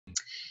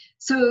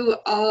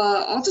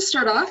I'll just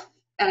start off.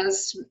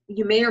 As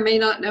you may or may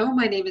not know,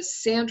 my name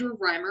is Sandra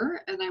Reimer,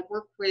 and I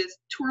work with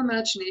Tour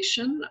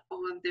Imagination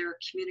on their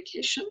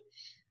communication.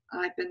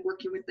 I've been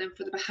working with them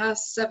for the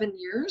past 7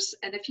 years,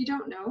 and if you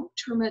don't know,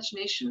 Tour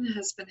Imagination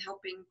has been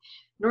helping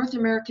North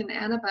American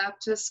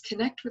Anabaptists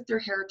connect with their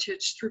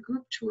heritage through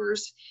group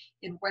tours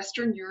in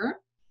Western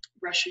Europe,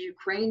 Russia,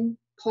 Ukraine,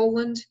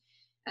 Poland,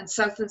 and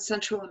South and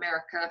Central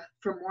America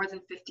for more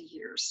than 50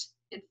 years.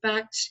 In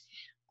fact,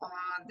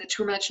 the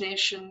Tour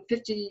Imagination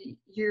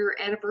 50-year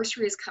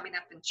anniversary is coming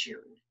up in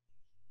June.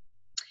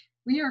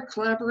 We are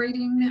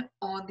collaborating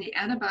on the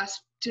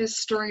Anabaptist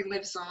Story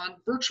Lives On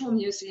virtual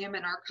museum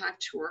and archive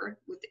tour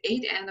with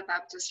 8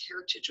 Anabaptist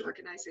heritage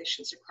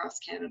organizations across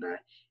Canada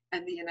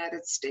and the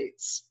United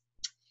States.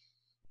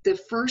 The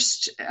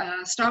first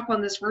stop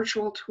on this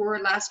virtual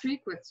tour last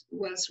week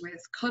was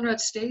with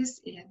Conrad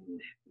Stays in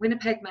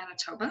Winnipeg,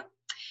 Manitoba.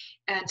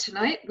 And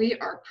tonight we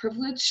are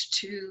privileged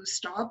to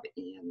stop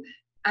in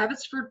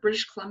Abbotsford,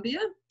 British Columbia,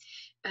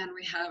 and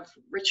we have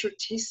Richard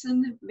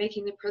Thiessen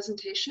making the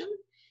presentation.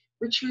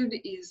 Richard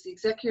is the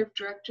Executive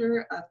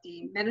Director of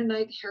the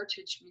Mennonite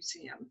Heritage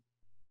Museum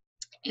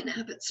in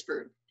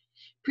Abbotsford.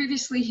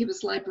 Previously, he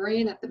was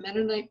librarian at the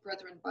Mennonite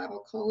Brethren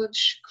Bible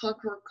College,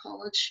 Concord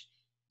College,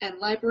 and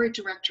library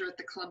director at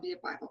the Columbia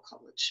Bible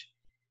College.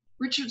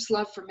 Richard's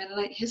love for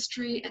Mennonite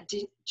history and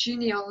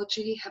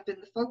genealogy have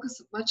been the focus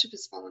of much of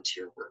his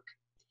volunteer work.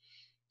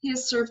 He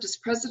has served as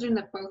president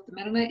of both the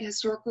Mennonite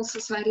Historical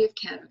Society of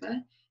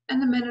Canada and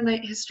the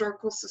Mennonite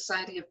Historical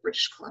Society of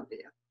British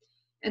Columbia,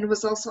 and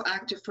was also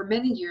active for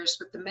many years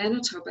with the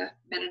Manitoba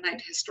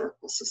Mennonite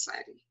Historical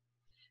Society.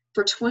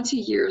 For 20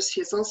 years, he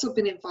has also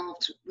been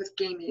involved with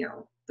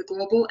Gameo, the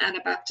Global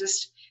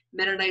Anabaptist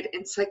Mennonite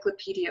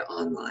Encyclopedia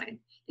Online.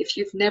 If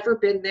you've never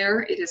been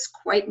there, it is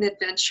quite an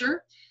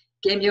adventure.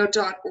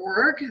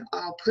 Gameo.org,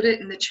 I'll put it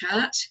in the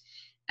chat.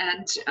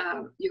 And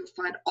you'll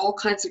find all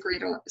kinds of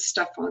great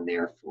stuff on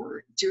there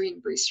for doing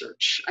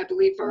research. I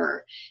believe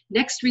our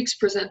next week's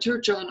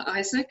presenter, John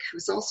Isaac,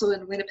 who's also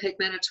in Winnipeg,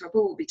 Manitoba,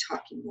 will be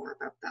talking more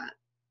about that.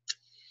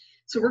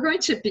 So we're going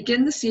to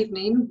begin this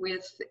evening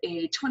with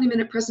a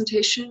 20-minute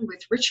presentation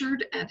with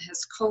Richard and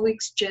his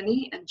colleagues,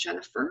 Jenny and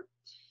Jennifer.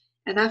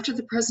 And after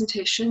the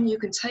presentation, you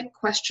can type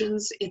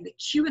questions in the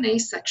Q&A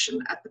section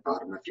at the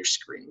bottom of your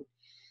screen.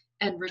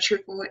 And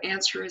Richard will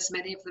answer as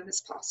many of them as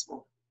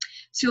possible.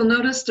 So you'll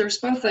notice there's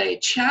both a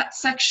chat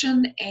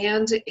section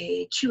and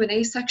a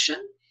Q&A section.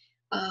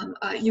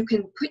 You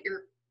can put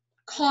your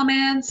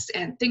comments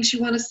and things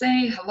you want to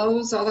say,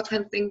 hellos, all the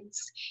kind of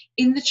things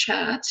in the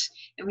chat.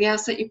 And we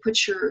ask that you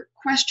put your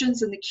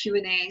questions in the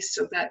Q&A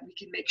so that we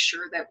can make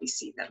sure that we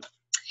see them.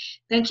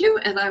 Thank you,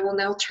 and I will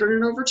now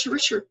turn it over to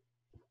Richard.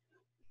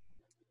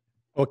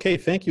 Okay,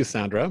 thank you,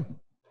 Sandra.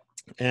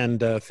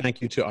 And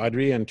thank you to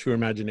Audrey and Tour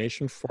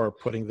Imagination for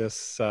putting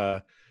this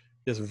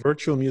this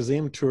virtual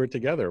museum tour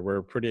together.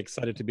 We're pretty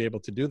excited to be able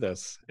to do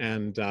this.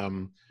 And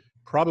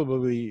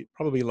probably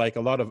like a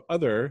lot of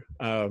other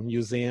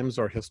museums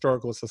or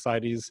historical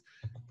societies,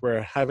 we're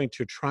having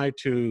to try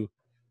to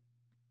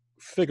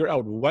figure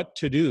out what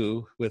to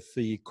do with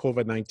the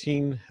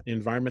COVID-19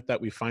 environment that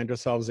we find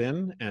ourselves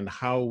in and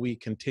how we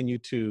continue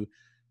to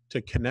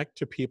connect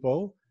to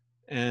people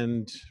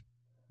and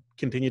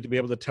continue to be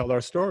able to tell our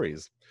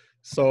stories.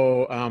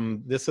 So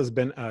this has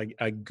been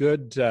a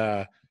good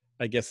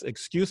I guess,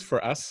 excuse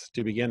for us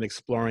to begin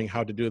exploring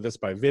how to do this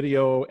by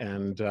video,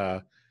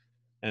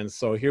 and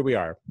so here we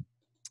are.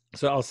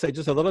 So I'll say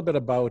just a little bit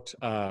about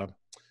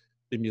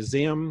the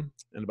museum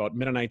and about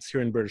Mennonites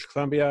here in British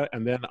Columbia,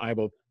 and then I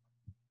will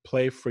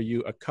play for you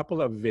a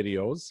couple of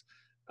videos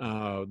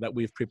that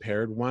we've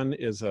prepared. One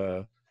is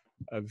a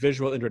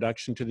visual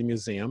introduction to the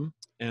museum,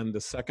 and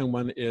the second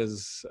one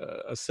is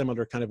a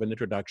similar kind of an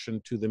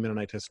introduction to the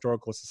Mennonite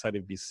Historical Society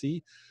of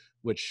BC,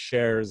 which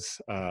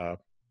shares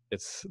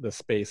it's the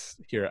space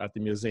here at the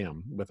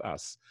museum with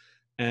us.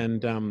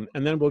 And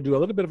then we'll do a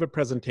little bit of a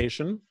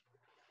presentation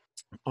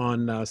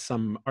on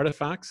some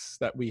artifacts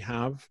that we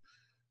have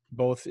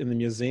both in the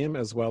museum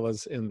as well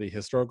as in the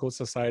Historical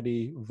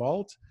Society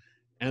vault.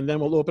 And then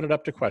we'll open it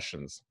up to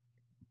questions.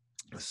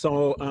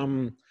 So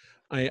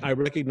I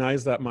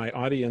recognize that my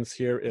audience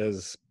here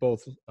is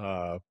both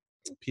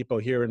people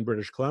here in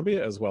British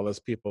Columbia as well as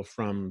people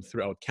from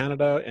throughout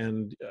Canada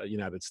and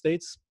United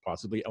States,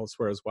 possibly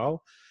elsewhere as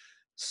well.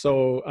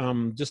 So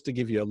just to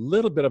give you a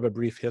little bit of a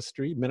brief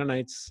history,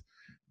 Mennonites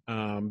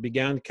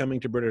began coming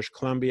to British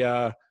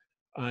Columbia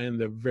in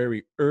the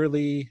very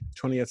early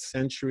 20th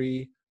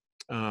century.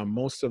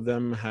 Most of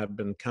them have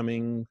been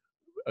coming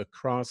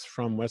across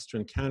from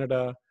Western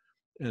Canada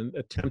and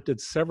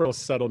attempted several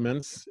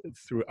settlements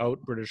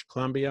throughout British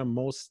Columbia,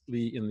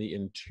 mostly in the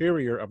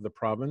interior of the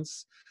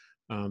province.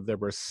 There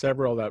were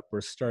several that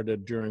were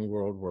started during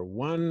World War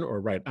I or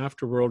right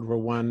after World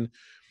War I.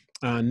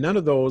 None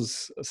of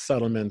those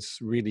settlements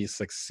really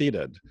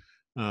succeeded.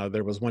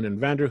 There was one in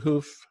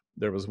Vanderhoof,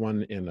 there was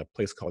one in a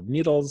place called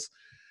Needles,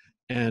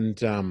 and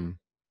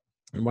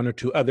one or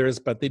two others,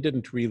 but they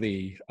didn't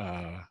really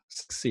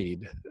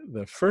succeed.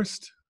 The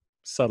first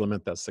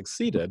settlement that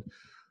succeeded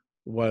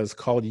was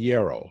called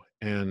Yarrow.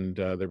 And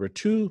there were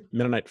two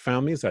Mennonite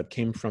families that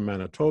came from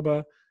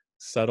Manitoba,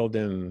 settled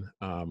in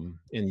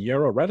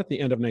Yarrow right at the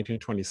end of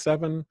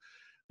 1927.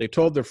 They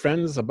told their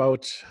friends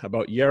about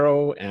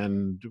Yarrow,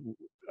 and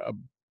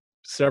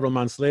several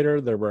months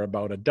later, there were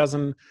about a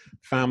dozen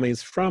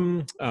families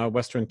from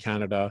Western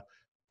Canada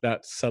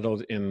that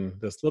settled in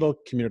this little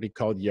community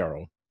called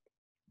Yarrow.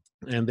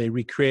 And they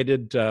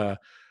recreated a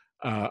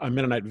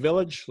Mennonite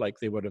village like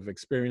they would have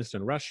experienced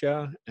in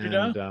Russia.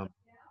 And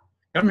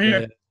come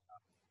here.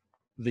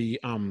 The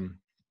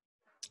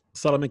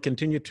settlement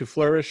continued to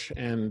flourish.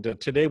 And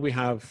today we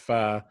have...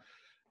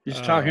 He's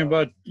talking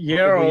about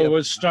Yarrow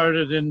was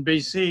started in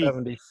BC.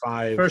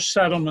 75 first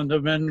settlement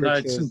of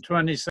Mennonites in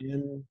 27.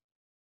 In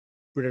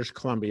British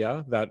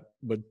Columbia that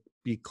would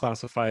be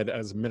classified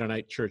as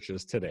Mennonite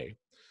churches today.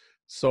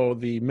 So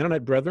the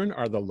Mennonite Brethren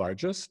are the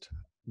largest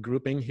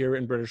grouping here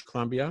in British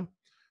Columbia.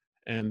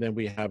 And then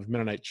we have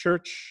Mennonite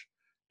Church.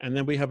 And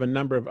then we have a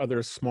number of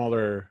other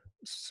smaller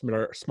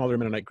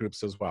Mennonite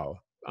groups as well.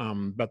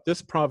 But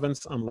this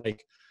province,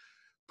 unlike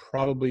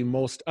probably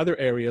most other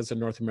areas in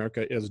North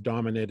America, is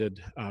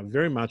dominated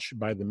very much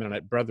by the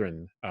Mennonite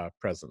Brethren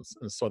presence.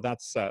 And so that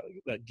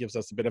gives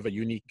us a bit of a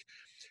unique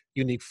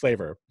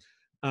flavor.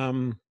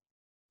 So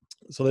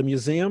the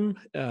museum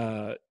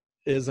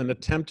is an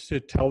attempt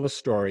to tell the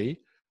story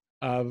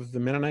of the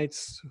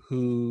Mennonites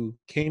who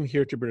came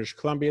here to British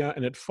Columbia,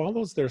 and it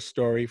follows their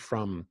story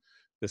from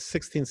the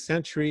 16th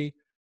century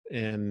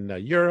in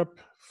Europe,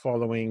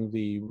 following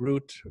the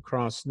route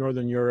across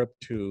Northern Europe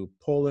to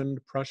Poland,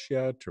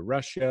 Prussia, to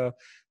Russia,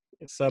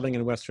 settling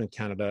in Western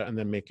Canada, and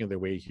then making their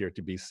way here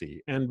to BC.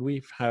 And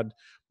we've had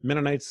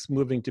Mennonites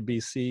moving to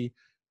BC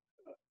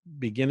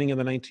beginning in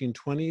the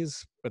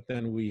 1920s, but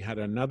then we had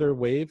another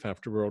wave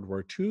after World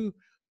War II,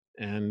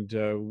 and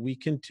we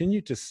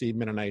continue to see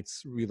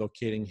Mennonites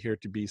relocating here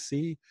to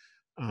BC,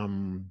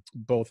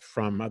 both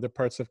from other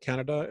parts of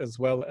Canada, as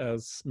well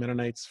as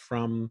Mennonites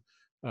from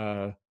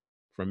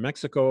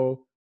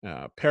Mexico,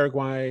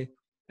 Paraguay,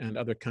 and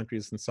other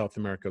countries in South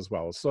America as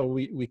well. So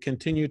we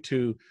continue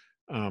to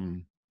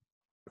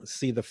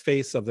see the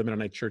face of the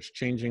Mennonite Church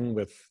changing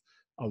with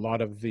a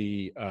lot of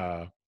the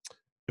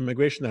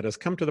immigration that has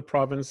come to the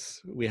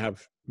province. We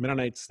have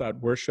Mennonites that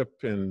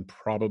worship in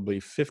probably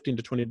 15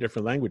 to 20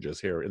 different languages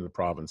here in the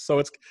province.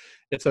 So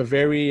it's a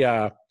very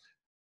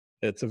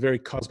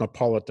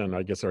cosmopolitan,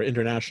 I guess, or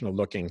international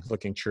looking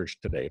church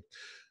today.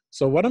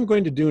 So what I'm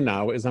going to do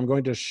now is I'm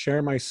going to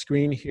share my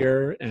screen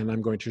here, and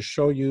I'm going to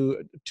show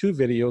you two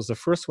videos. The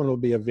first one will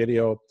be a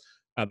video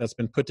that's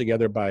been put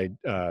together by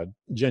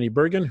Jenny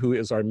Bergen, who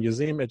is our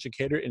museum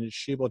educator, and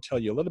she will tell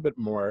you a little bit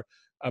more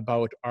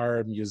about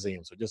our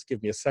museum. So just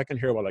give me a second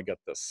here while I get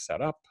this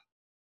set up.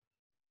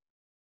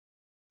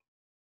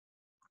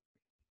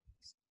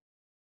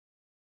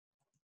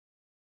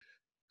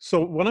 So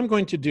what I'm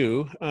going to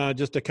do,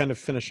 just to kind of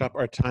finish up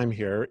our time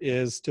here,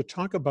 is to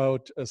talk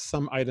about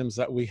some items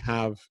that we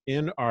have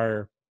in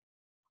our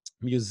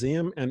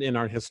museum and in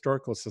our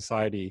historical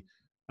society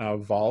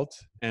vault.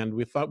 And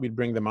we thought we'd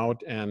bring them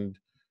out and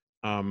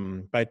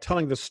by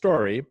telling the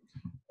story,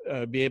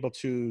 be able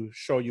to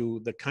show you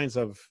the kinds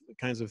of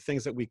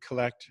things that we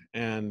collect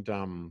and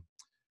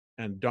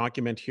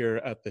document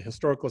here at the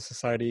Historical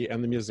Society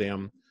and the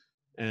museum,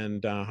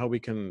 and how we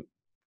can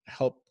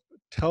help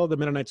tell the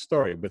Mennonite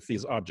story with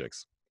these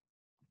objects.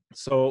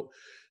 So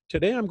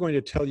today I'm going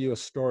to tell you a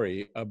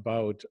story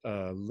about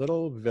a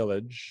little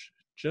village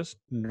just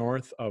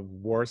north of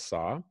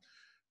Warsaw,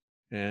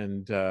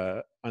 and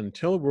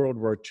until World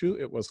War II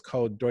it was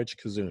called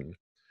Deutsch-Kazun.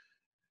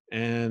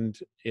 And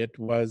it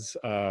was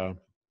a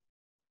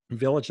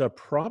village that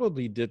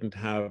probably didn't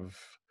have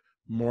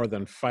more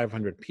than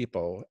 500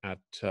 people at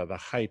the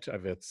height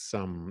of its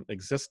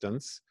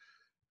existence.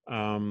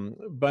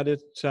 But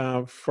it,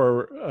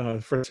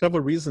 for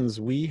several reasons,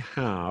 we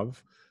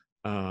have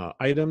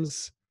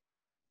items,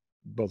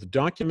 both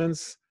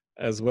documents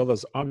as well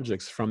as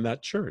objects from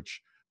that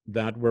church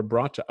that were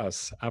brought to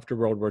us after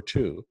World War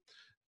II.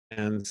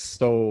 And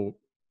so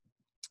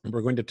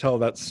we're going to tell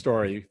that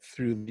story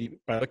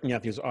by looking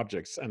at these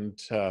objects. And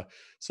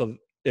so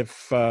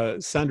if,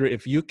 Sandra,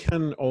 if you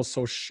can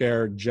also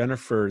share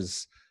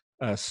Jennifer's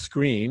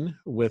screen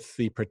with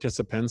the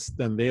participants,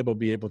 then they will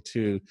be able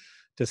to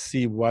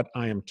see what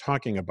I am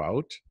talking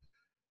about.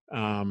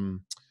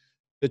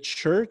 The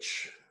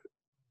church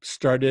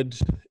started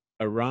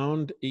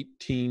around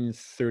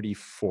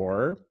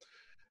 1834.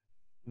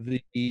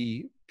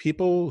 The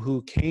people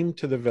who came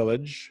to the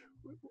village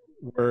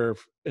were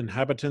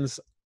inhabitants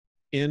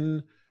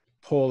in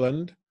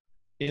Poland,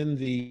 in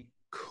the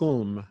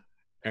Kulm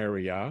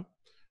area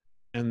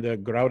and the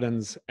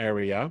Groudens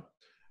area.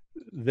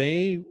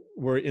 They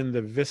were in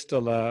the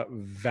Vistula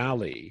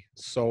Valley.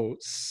 So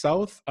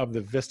south of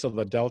the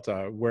Vistula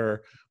Delta,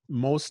 where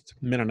most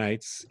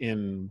Mennonites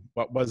in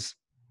what was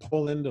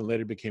Poland and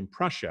later became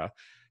Prussia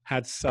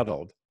had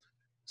settled.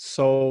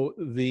 So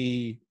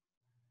these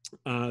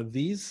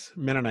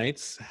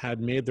Mennonites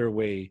had made their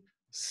way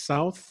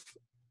south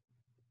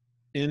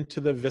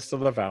into the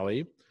Vistula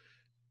Valley,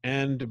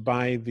 and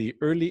by the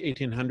early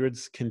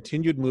 1800s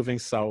continued moving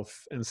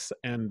south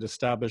and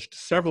established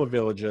several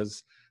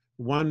villages,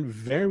 one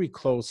very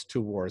close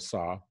to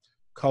Warsaw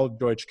called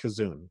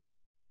Deutsch-Kazun.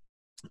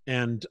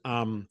 And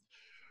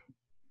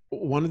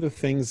one of the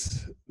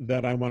things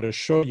that I want to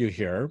show you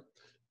here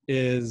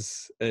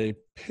is a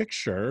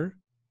picture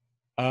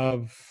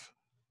of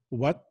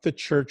what the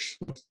church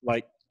looks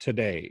like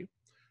today.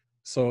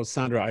 So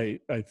Sandra,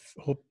 I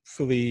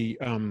hopefully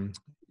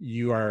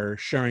you are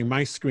sharing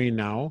my screen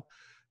now.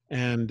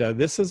 And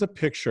this is a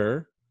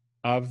picture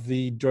of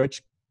the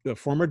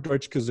former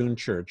Deutsch-Kazun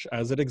Church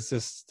as it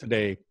exists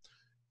today,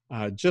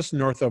 just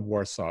north of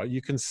Warsaw.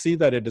 You can see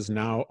that it is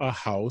now a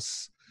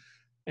house,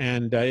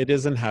 and it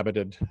is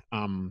inhabited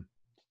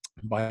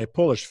by a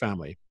Polish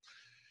family.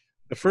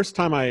 The first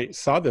time I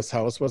saw this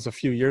house was a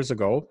few years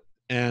ago,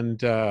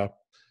 and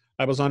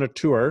I was on a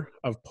tour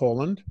of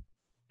Poland,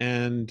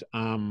 and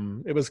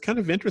it was kind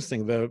of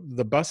interesting.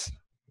 The bus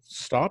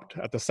stopped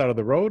at the side of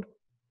the road,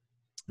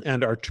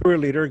 and our tour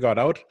leader got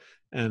out,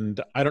 and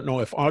I don't know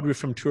if Audrey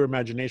from Tour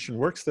Imagination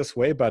works this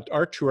way, but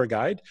our tour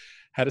guide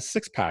had a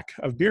 6-pack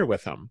of beer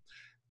with him.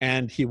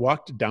 And he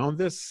walked down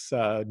this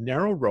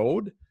narrow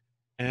road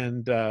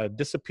and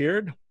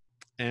disappeared.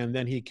 And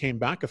then he came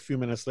back a few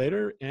minutes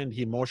later, and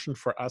he motioned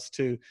for us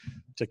to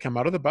come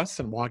out of the bus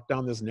and walk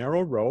down this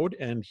narrow road.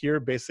 And here,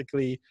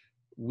 basically,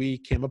 we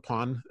came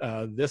upon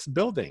this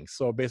building.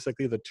 So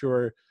basically, the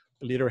tour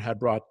leader had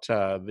brought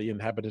the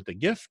inhabitant a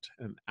gift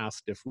and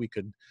asked if we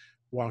could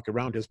walk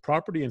around his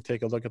property and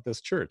take a look at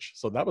this church.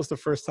 So that was the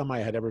first time I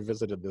had ever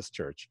visited this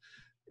church.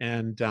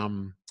 And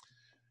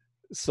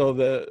so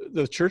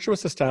the church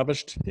was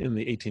established in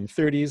the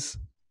 1830s.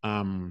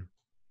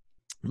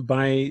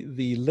 By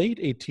the late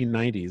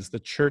 1890s, the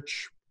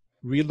church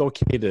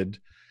relocated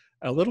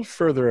a little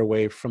further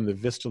away from the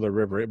Vistula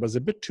River. It was a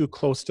bit too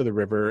close to the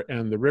river,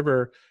 and the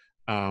river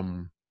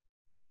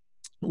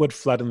would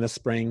flood in the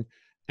spring.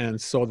 And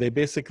so they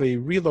basically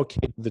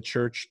relocated the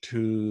church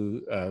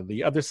to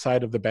the other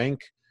side of the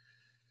bank.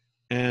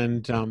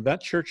 And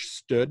that church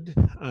stood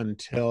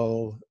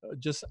until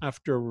just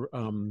after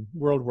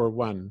World War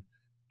I.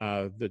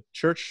 The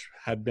church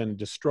had been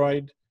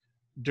destroyed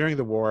during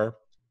the war,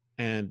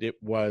 and it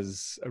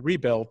was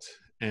rebuilt.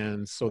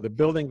 And so the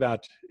building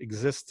that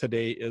exists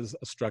today is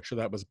a structure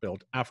that was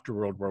built after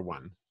World War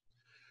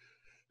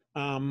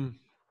I.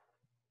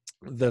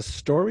 The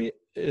story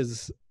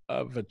is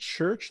of a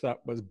church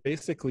that was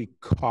basically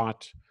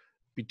caught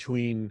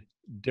between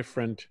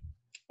different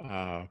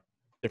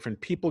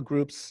people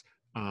groups,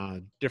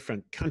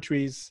 different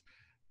countries.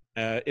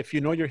 If you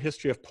know your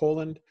history of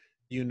Poland,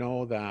 you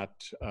know that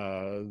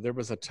there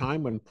was a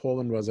time when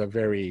Poland was a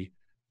very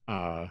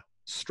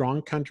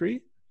strong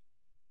country,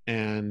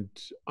 and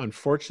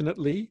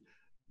unfortunately,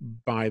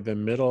 by the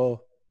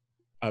middle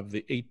of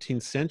the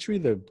 18th century,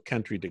 the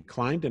country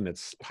declined in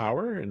its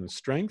power and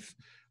strength.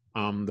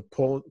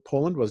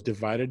 Poland was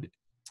divided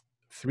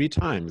 3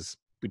 times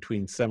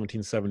between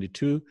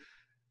 1772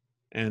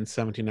 and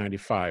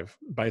 1795.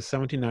 By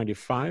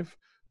 1795,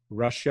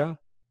 Russia,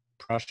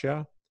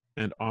 Prussia,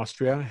 and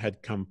Austria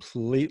had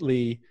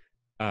completely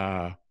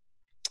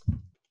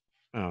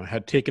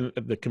had taken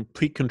the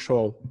complete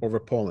control over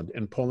Poland,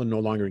 and Poland no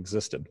longer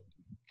existed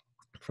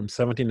from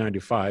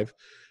 1795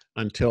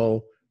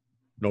 until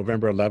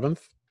November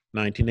 11th,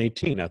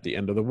 1918, at the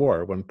end of the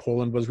war, when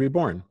Poland was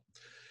reborn.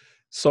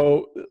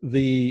 So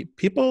the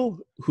people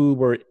who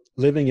were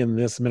living in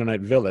this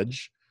Mennonite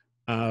village,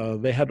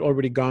 they had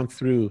already gone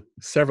through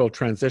several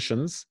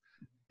transitions,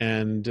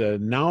 and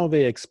now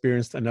they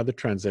experienced another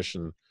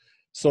transition.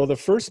 So the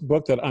first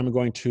book that I'm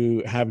going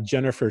to have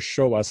Jennifer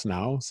show us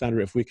now,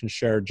 Sandra, if we can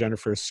share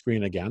Jennifer's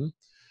screen again.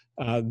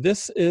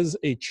 This is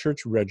a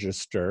church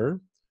register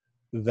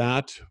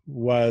that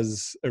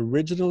was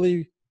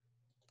originally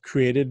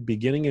created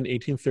beginning in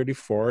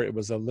 1834. It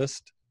was a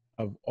list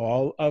of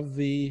all of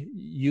the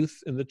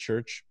youth in the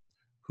church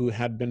who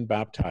had been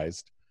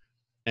baptized.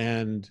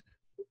 And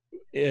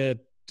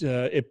it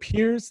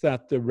appears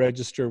that the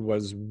register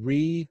was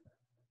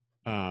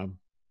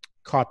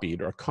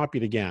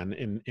copied again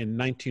in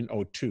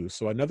 1902.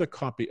 So another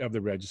copy of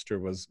the register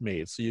was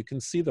made. So you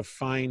can see the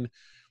fine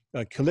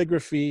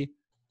calligraphy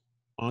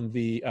on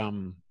the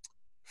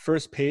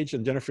first page.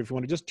 And Jennifer, if you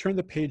want to just turn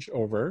the page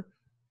over,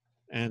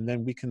 and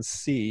then we can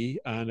see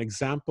an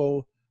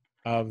example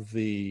of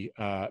the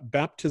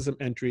baptism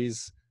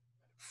entries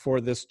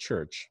for this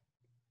church.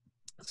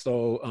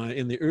 So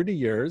in the early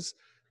years,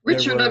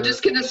 Richard, I'm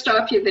just going to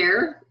stop you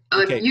there.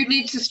 Okay. You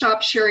need to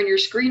stop sharing your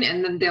screen,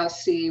 and then they'll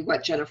see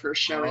what Jennifer's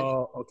showing.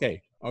 Oh,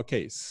 okay.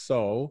 Okay,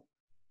 so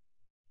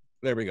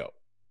there we go.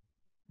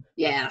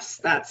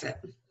 Yes, that's it.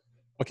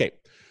 Okay,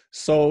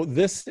 so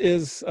this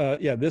is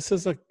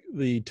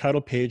the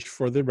title page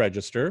for the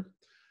register,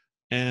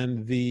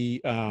 and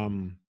the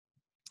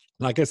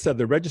like I said,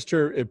 the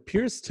register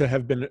appears to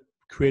have been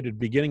created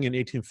beginning in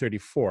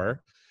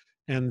 1834,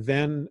 and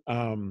then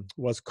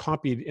was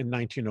copied in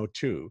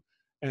 1902.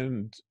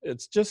 And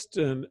it's just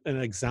an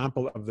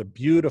example of the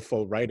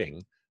beautiful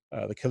writing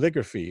the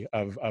calligraphy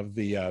of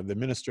the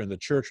minister in the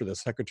church or the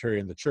secretary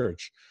in the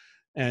church.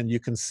 And you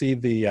can see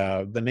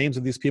the names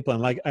of these people.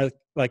 And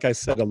like I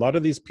said, a lot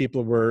of these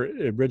people were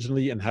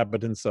originally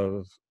inhabitants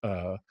of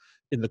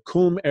in the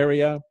Coombe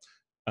area,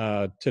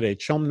 today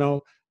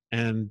Chelmno,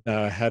 and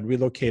had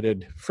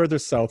relocated further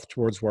south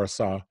towards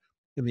Warsaw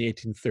in the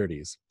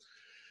 1830s.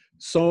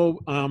 So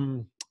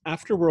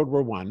after World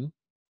War I,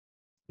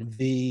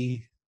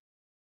 the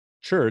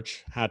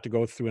church had to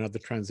go through another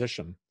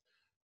transition.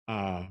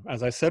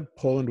 As I said,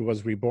 Poland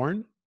was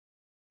reborn,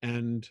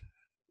 and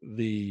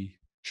the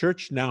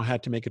church now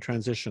had to make a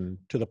transition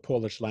to the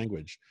Polish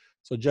language.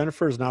 So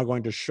Jennifer is now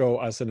going to show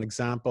us an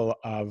example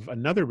of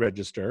another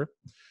register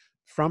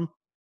from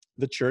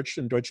the church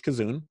in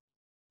Deutsch-Kazun.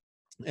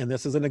 And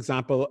this is an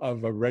example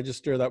of a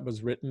register that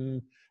was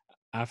written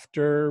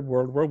after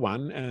World War I,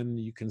 and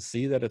you can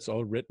see that it's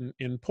all written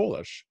in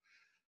Polish.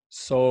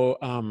 So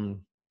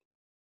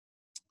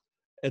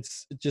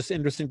it's just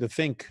interesting to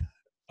think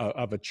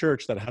of a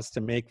church that has to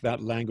make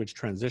that language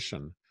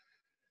transition.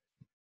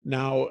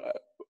 Now,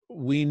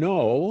 we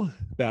know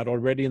that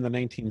already in the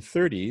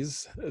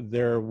 1930s,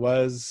 there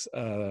was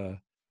the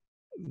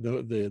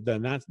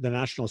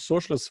National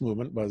Socialist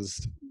movement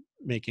was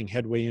making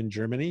headway in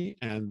Germany,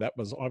 and that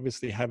was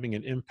obviously having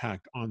an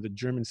impact on the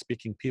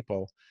German-speaking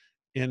people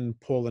in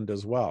Poland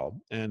as well.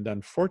 And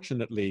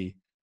unfortunately,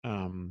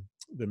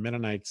 the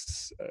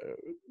Mennonites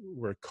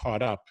were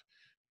caught up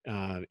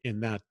in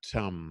that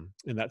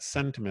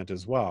sentiment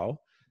as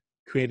well,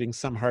 creating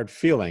some hard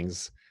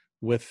feelings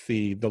with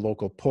the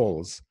local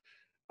Poles.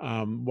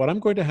 What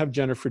I'm going to have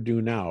Jennifer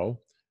do now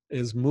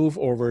is move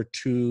over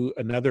to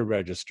another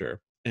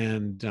register,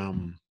 and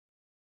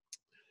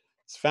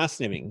it's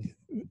fascinating.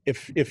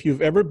 If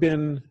you've ever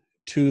been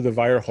to the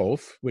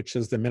Weierhof, which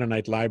is the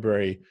Mennonite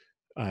library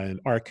and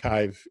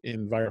archive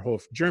in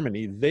Weierhof,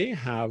 Germany, they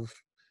have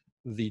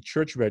the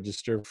church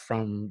register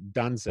from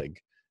Danzig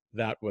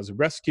that was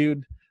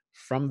rescued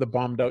from the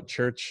bombed out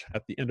church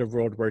at the end of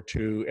World War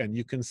II, and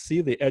you can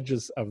see the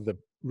edges of the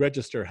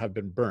register have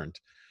been burnt.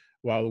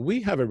 While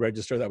we have a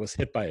register that was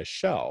hit by a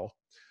shell,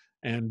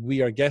 and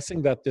we are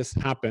guessing that this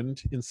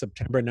happened in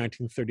September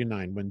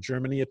 1939 when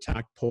Germany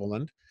attacked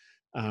Poland.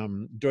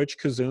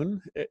 Deutsch-Kazun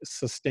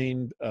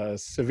sustained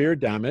severe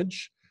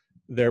damage.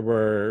 There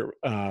were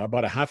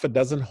about a half a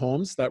dozen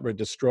homes that were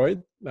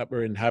destroyed, that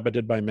were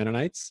inhabited by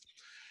Mennonites,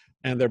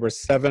 and there were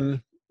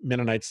 7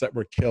 Mennonites that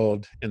were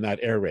killed in that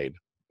air raid.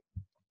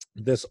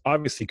 This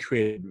obviously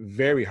created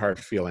very hard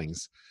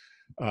feelings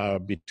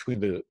between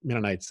the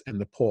Mennonites and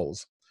the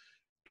Poles.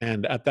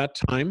 And at that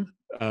time,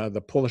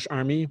 the Polish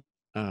army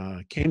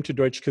came to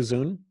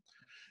Deutsch-Kazun.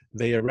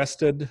 They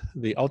arrested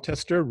the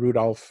Altester,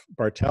 Rudolf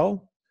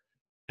Bartel,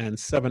 and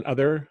 7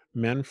 other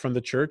men from the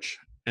church,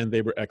 and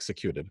they were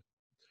executed.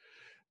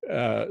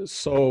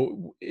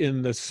 So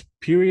in this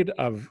period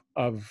of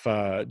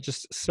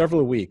just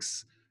several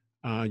weeks,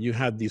 you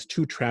had these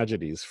 2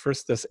 tragedies.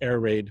 First, this air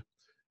raid,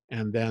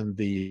 and then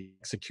the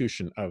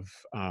execution of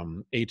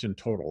 8 in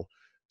total.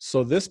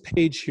 So this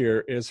page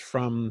here is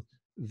from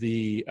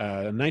the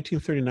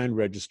 1939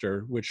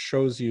 register, which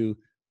shows you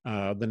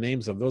the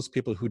names of those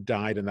people who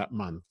died in that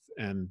month.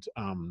 And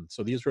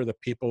so these were the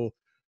people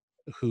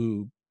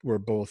who were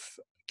both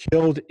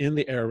killed in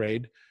the air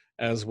raid,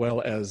 as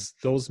well as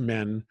those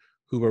men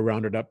who were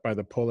rounded up by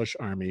the Polish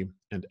army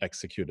and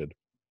executed.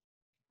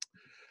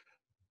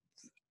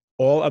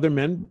 All other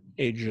men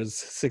ages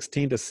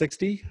 16 to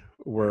 60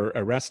 were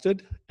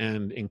arrested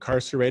and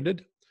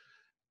incarcerated.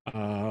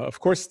 Of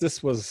course,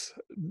 this was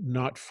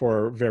not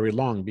for very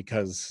long,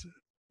 because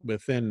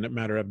within a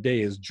matter of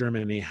days,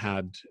 Germany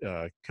had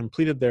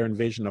completed their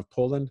invasion of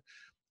Poland,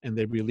 and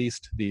they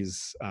released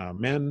these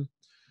men,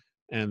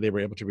 and they were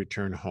able to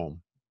return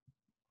home.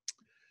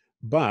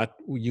 But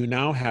you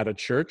now had a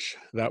church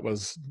that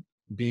was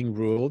being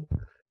ruled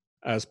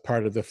as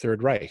part of the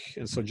Third Reich.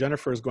 And so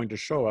Jennifer is going to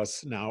show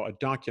us now a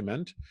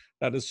document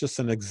that is just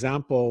an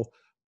example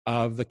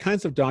of the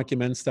kinds of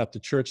documents that the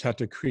church had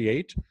to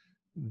create.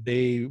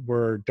 They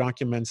were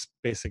documents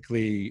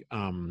basically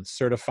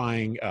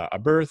certifying a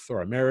birth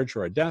or a marriage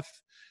or a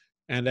death.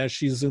 And as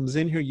she zooms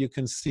in here, you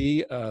can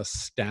see a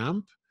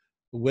stamp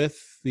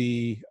with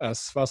the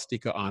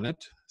swastika on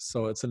it.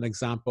 So it's an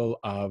example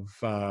of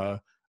a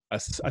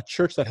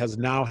church that has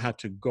now had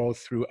to go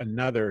through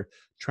another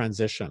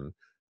transition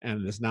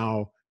and is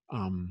now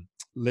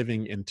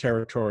living in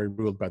territory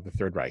ruled by the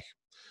Third Reich.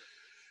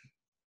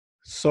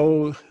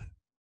 So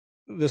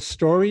the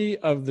story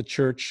of the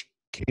church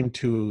came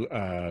to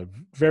a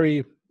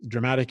very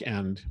dramatic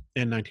end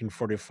in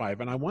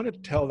 1945. And I wanted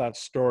to tell that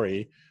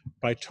story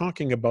by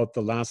talking about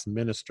the last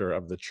minister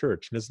of the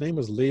church. And his name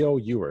was Leo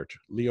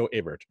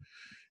Ebert.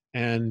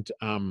 And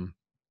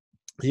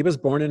he was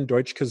born in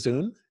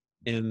Deutsch-Kazun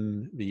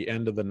in the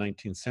end of the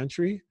 19th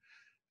century,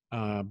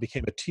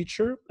 became a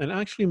teacher, and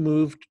actually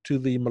moved to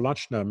the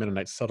Molochna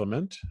Mennonite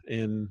settlement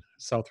in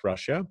South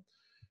Russia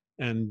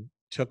and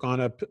took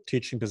on a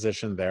teaching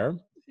position there.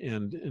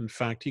 And in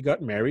fact, he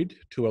got married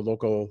to a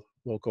local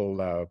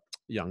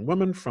young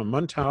woman from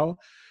Muntau.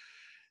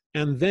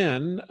 And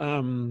then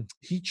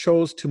he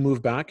chose to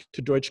move back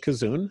to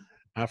Deutsch-Kazun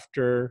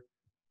after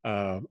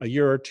a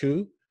year or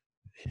two.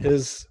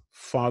 His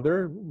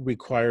father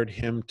required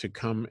him to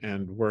come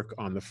and work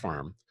on the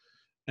farm.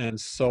 And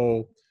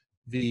so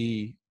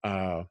the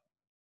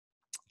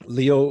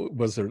Leo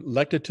was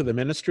elected to the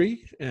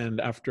ministry,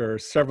 and after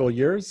several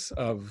years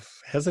of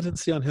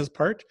hesitancy on his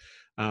part,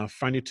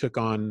 finally took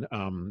on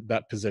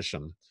that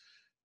position.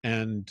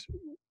 And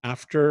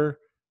after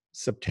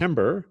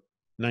September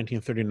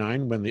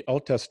 1939, when the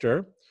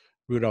Altester,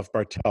 Rudolf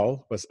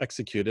Bartel, was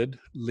executed,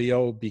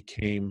 Leo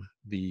became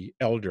the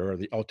elder or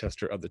the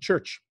Altester of the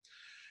church.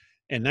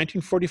 In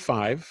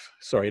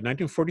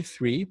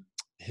 1943,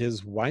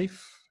 his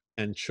wife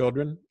and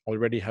children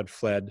already had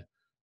fled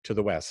to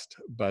the west,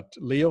 but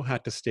Leo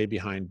had to stay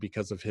behind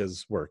because of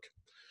his work.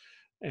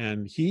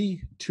 And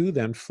he too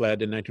then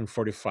fled in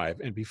 1945.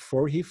 And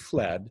before he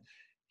fled,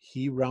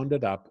 he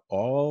rounded up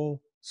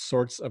all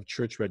sorts of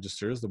church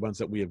registers, the ones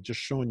that we have just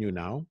shown you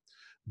now,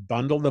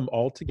 bundled them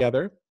all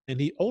together. And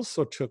he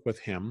also took with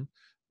him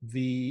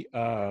the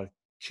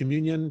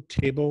communion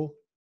table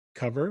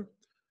cover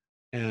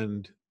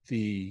and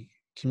the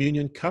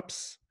communion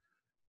cups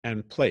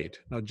and plate.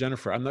 Now,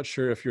 Jennifer, I'm not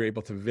sure if you're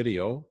able to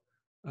video,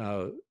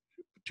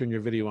 turn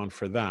your video on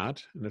for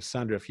that. And if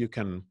Sandra, if you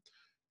can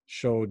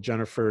show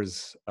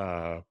Jennifer's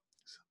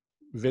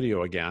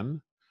video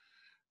again.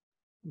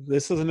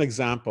 This is an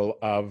example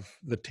of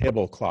the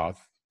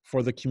tablecloth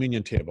for the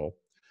communion table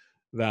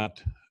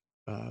that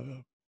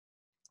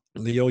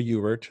Leo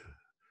Ewert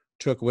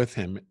took with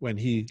him when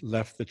he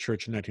left the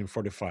church in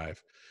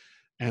 1945.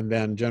 And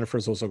then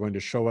Jennifer's also going to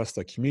show us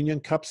the communion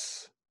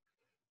cups,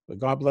 the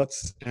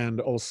goblets, and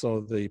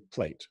also the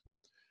plate.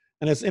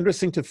 And it's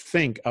interesting to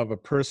think of a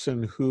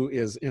person who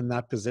is in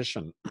that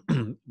position.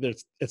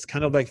 It's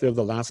kind of like they're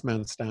the last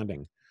man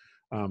standing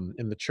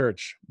in the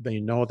church. They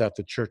know that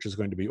the church is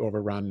going to be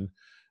overrun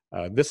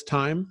this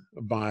time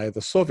by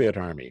the Soviet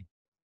army.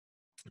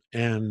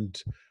 And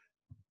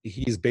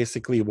he's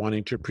basically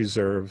wanting to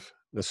preserve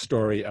the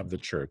story of the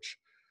church.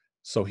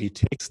 So he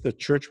takes the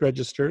church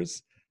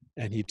registers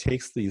and he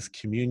takes these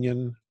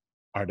communion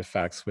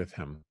artifacts with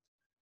him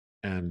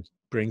and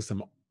brings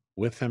them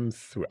with him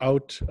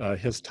throughout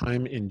his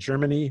time in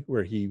Germany,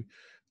 where he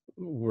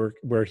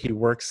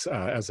works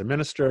as a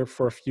minister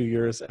for a few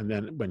years, and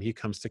then when he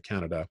comes to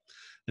Canada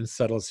and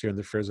settles here in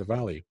the Fraser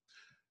Valley.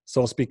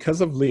 So it's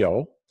because of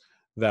Leo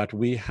that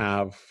we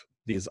have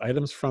these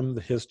items from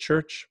his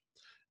church,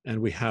 and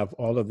we have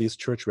all of these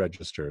church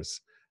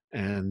registers.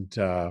 And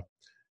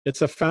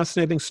it's a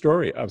fascinating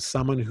story of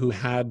someone who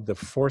had the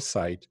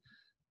foresight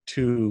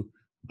to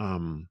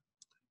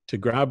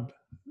grab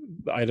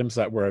the items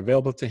that were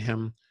available to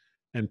him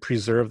and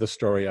preserve the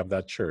story of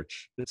that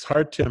church. It's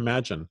hard to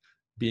imagine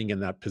being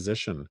in that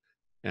position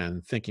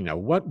and thinking, now,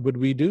 what would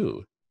we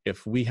do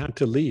if we had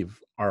to leave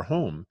our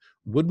home?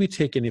 Would we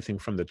take anything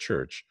from the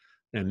church?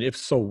 And if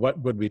so, what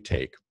would we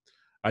take?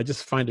 I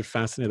just find it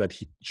fascinating that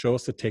he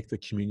chose to take the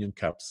communion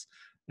cups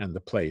and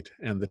the plate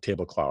and the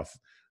tablecloth.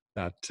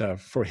 That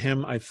for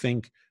him, I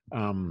think,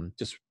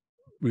 just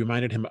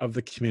reminded him of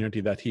the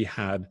community that he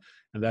had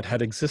and that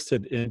had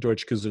existed in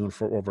Deutsch-Kazun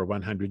for over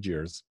 100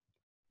 years.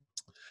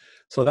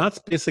 So that's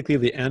basically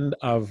the end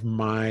of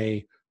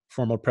my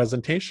formal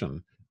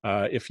presentation.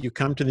 If you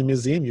come to the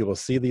museum, you will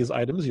see these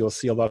items. You'll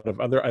see a lot of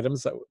other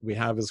items that we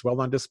have as well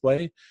on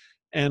display.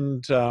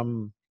 And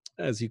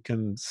as you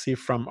can see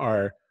from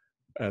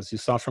as you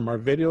saw from our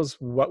videos,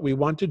 what we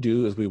want to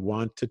do is we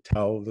want to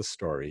tell the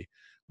story.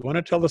 We want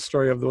to tell the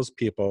story of those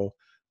people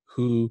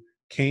who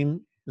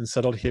came and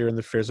settled here in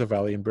the Fraser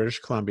Valley in British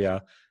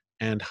Columbia,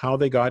 and how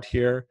they got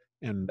here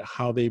and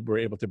how they were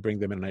able to bring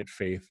the Mennonite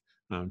faith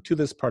to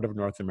this part of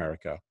North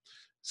America.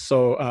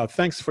 So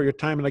thanks for your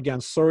time. And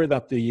again, sorry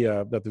that the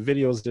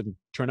videos didn't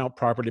turn out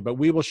properly, but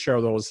we will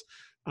share those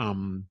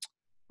on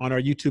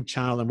our YouTube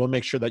channel, and we'll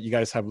make sure that you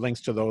guys have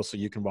links to those so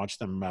you can watch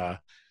them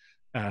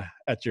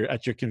at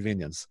your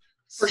convenience.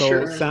 For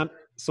sure.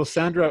 So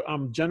Sandra,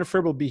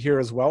 Jennifer will be here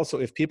as well. So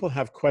if people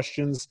have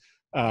questions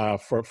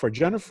for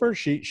Jennifer,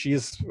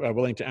 she's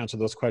willing to answer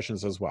those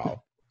questions as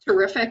well.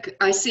 Terrific.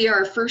 I see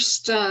our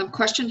first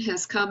question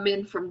has come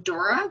in from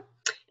Dora,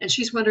 and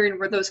she's wondering,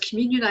 were those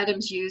communion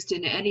items used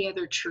in any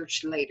other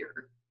church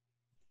later?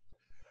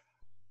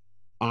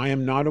 I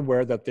am not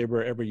aware that they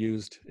were ever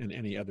used in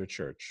any other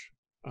church.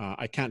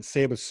 I can't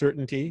say with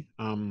certainty.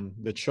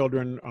 The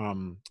children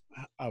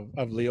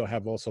of Leo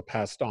have also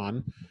passed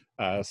on,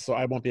 so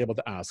I won't be able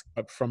to ask.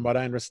 But from what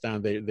I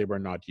understand, they were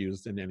not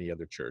used in any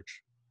other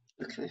church.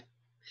 Okay.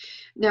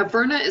 Now,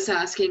 Berna is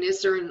asking,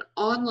 is there an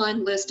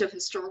online list of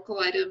historical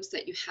items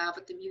that you have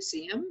at the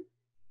museum?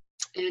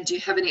 And do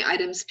you have any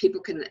items people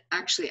can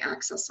actually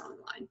access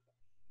online?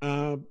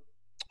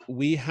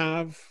 We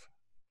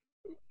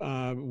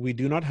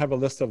do not have a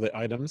list of the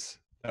items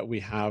that we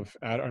have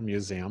at our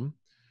museum.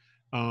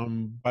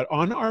 But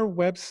on our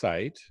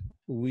website,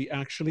 we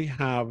actually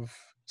have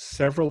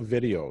several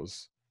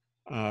videos.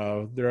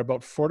 They're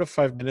about 4 to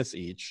 5 minutes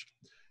each.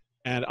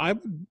 And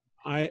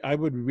I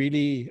would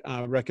really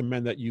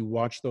recommend that you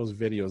watch those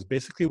videos.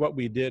 Basically, what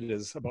we did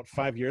is about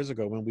 5 years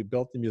ago when we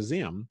built the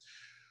museum,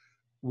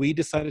 we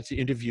decided to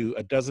interview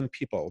a dozen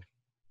people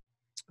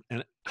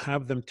and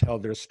have them tell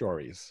their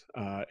stories.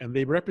 And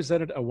they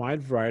represented a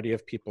wide variety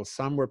of people.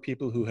 Some were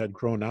people who had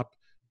grown up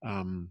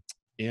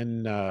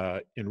in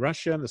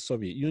Russia and the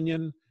Soviet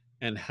Union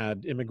and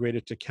had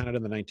immigrated to Canada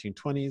in the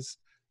 1920s.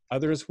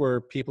 Others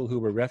were people who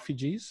were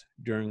refugees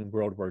during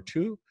World War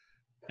II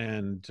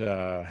and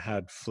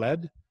had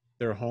fled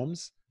their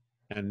homes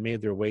and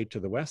made their way to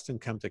the West and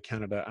come to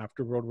Canada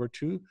after World War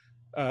II.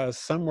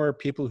 Some were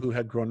people who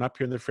had grown up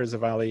here in the Fraser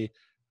Valley.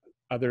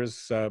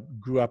 Others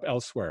grew up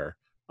elsewhere.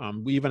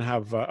 We even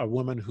have a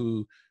woman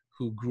who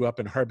grew up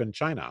in Harbin,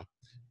 China.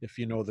 If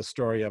you know the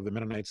story of the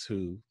Mennonites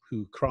who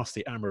crossed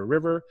the Amur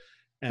River,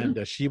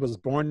 and she was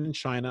born in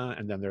China,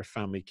 and then their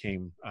family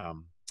came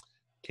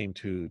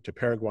to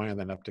Paraguay and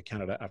then up to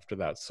Canada after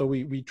that. So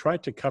we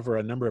tried to cover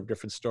a number of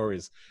different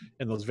stories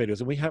in those videos,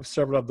 and we have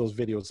several of those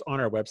videos on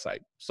our website.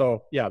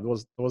 So yeah,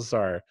 those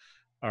are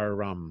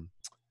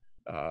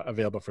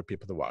available for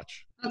people to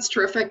watch. That's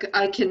terrific.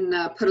 I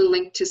can put a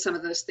link to some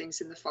of those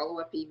things in the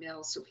follow-up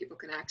email so people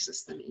can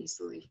access them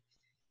easily.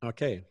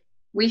 Okay.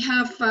 We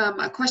have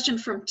a question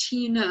from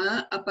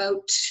Tina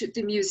about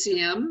the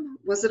museum.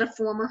 Was it a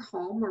former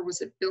home or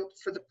was it built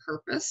for the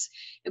purpose?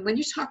 And when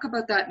you talk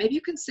about that, maybe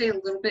you can say a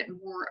little bit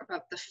more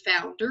about the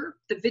founder.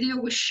 The video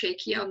was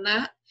shaky on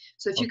that.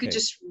 So if you could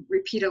just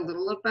repeat a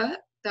little about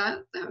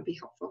that would be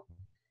helpful.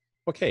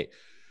 Okay.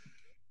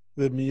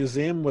 The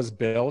museum was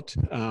built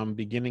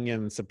beginning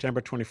in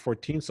September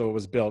 2014. So it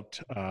was built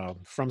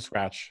from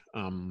scratch.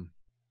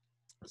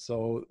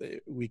 So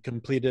we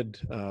completed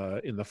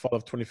in the fall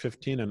of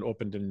 2015 and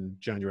opened in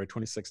January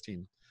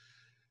 2016.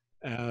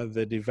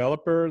 The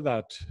developer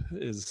that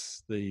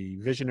is the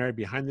visionary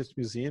behind this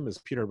museum is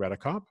Peter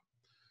Redekop.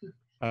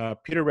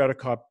 Peter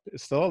Redekop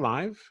is still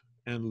alive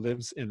and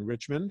lives in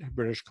Richmond,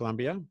 British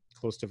Columbia,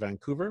 close to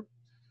Vancouver.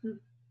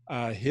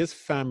 His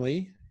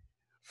family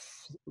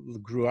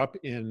grew up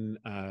in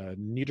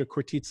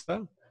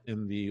Niederkortitsa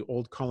in the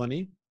old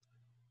colony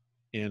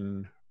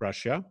in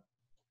Russia.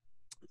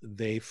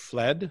 They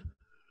fled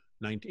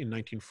in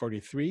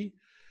 1943,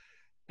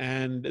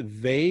 and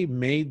they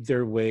made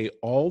their way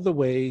all the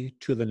way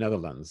to the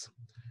Netherlands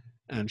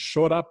and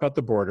showed up at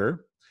the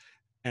border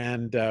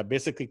and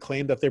basically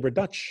claimed that they were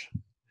Dutch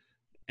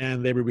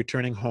and they were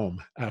returning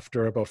home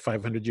after about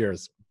 500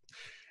 years.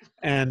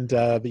 And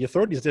the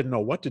authorities didn't know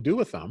what to do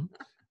with them,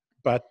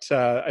 but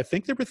I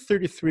think there were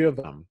 33 of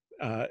them,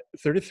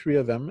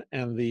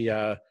 and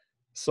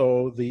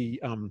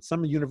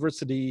some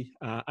university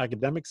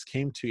academics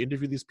came to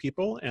interview these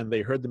people, and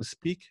they heard them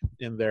speak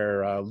in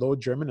their Low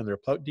German and their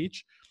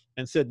Plautdeutsch,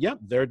 and said, "Yeah,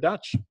 they're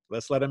Dutch.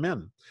 Let's let them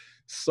in."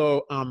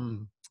 So,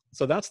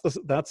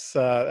 that's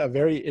a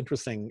very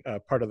interesting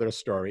part of their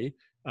story.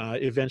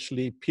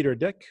 Eventually, Peter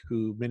Dick,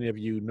 who many of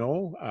you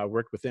know,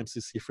 worked with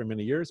MCC for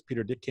many years.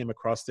 Peter Dick came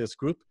across this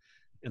group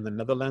in the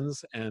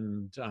Netherlands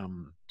and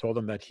told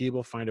them that he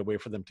will find a way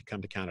for them to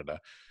come to Canada.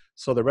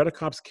 So the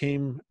Redekops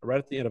came right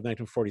at the end of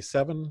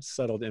 1947,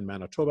 settled in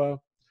Manitoba,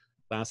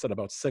 lasted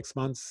about 6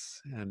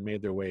 months, and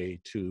made their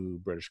way to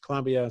British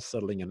Columbia,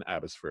 settling in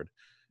Abbotsford.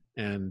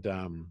 And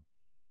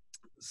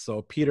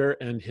so Peter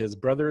and his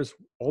brothers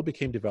all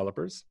became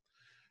developers,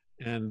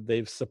 and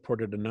they've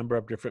supported a number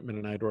of different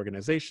Mennonite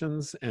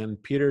organizations.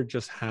 And Peter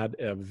just had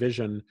a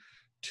vision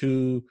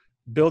to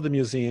build a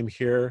museum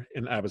here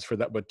in Abbotsford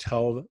that would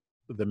tell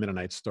the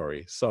Mennonite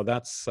story. So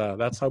that's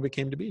how we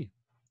came to be.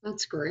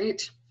 That's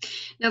great.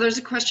 Now there's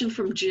a question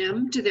from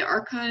Jim. Do the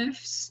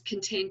archives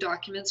contain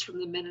documents from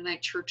the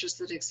Mennonite churches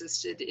that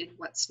existed in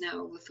what's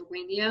now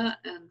Lithuania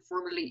and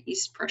formerly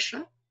East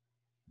Prussia?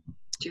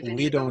 Do you have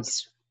any of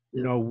those?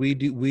 No, we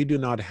do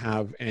not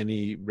have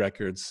any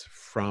records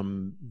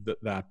from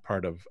that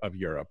part of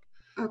Europe.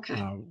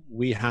 Okay.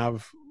 We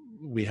have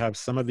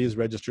some of these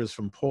registers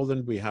from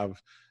Poland. We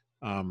have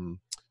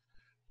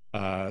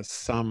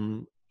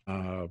some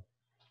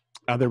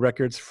other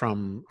records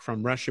from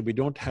Russia. We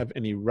don't have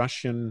any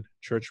Russian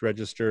church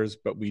registers,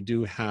 but we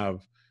do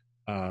have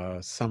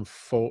some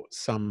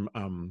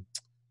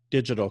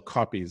digital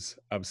copies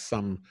of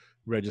some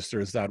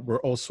registers that were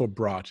also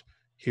brought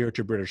here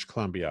to British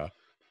Columbia.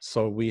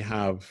 So we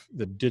have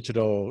a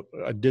digital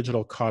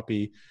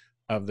copy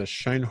of the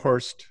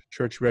Scheinhorst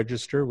Church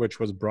Register, which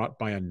was brought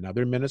by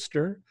another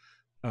minister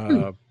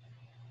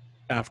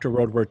after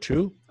World War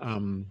II.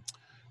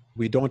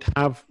 We don't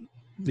have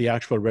the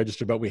actual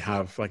register, but we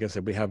have, like I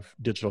said, we have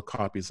digital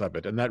copies of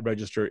it. And that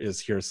register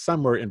is here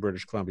somewhere in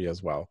British Columbia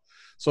as well.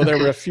 So there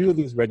were a few of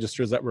these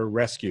registers that were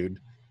rescued,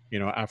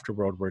 after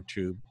World War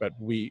II. But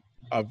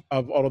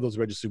of all of those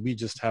registers, we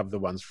just have the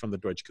ones from the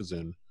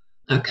Deutsch-Kazun.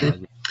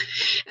 Okay.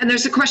 And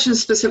there's a question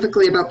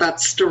specifically about that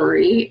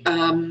story.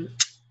 Who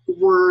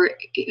were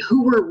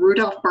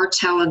Rudolf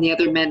Bartel and the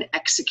other men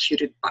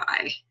executed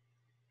by?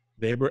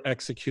 They were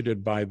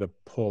executed by the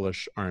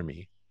Polish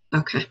army.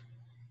 Okay.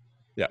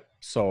 Yeah.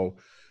 So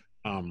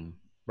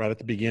right at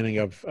the beginning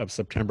of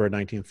September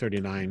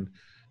 1939,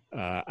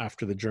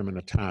 after the German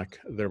attack,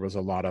 there was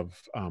a lot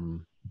of,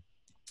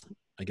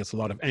 I guess, a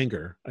lot of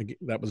anger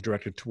that was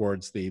directed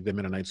towards the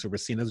Mennonites who were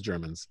seen as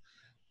Germans.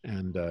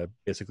 And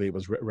basically it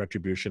was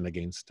retribution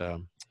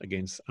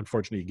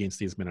unfortunately, against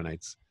these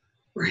Mennonites.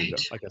 Right.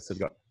 And, I guess it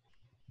got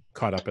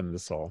caught up in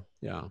this all.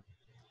 Yeah.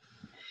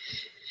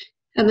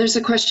 And there's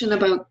a question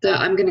about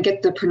I'm going to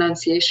get the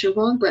pronunciation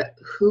wrong, but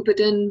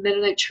Hubadin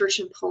Mennonite Church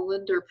in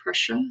Poland or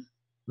Prussia.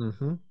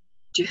 Mm-hmm.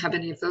 Do you have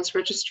any of those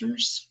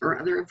registers or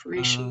other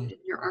information in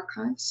your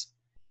archives?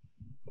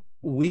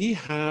 We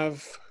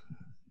have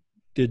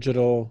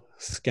digital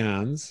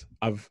scans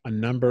of a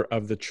number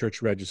of the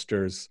church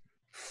registers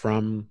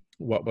from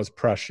what was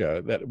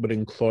Prussia. That would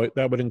include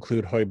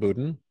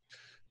Heubuden.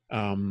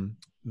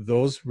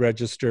 Those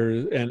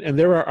registers, and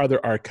there are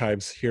other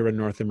archives here in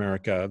North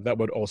America that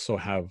would also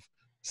have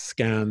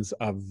scans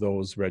of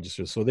those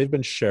registers. So they've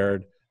been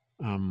shared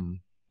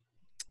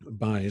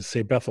by,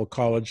 say, Bethel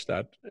College.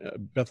 The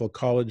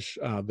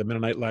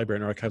Mennonite Library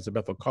and Archives of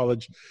Bethel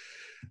College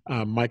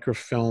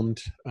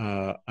microfilmed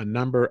a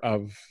number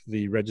of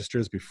the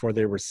registers before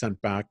they were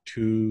sent back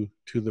to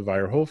the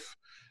Weierhof.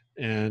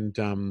 And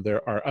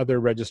there are other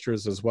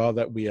registers as well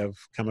that we have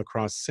come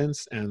across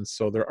since. And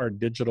so there are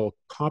digital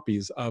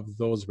copies of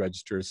those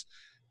registers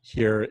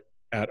here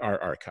at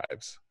our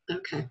archives.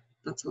 Okay,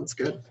 that sounds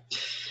good.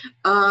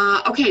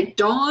 Okay,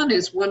 Dawn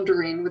is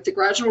wondering, with the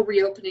gradual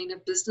reopening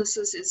of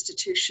businesses,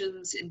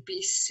 institutions in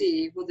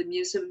BC, will the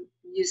museum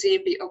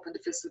be open to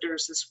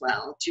visitors as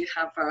well? Do you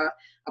have a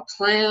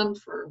plan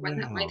for when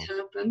that might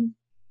happen?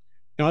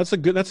 No, it's a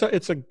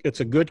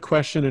good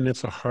question, and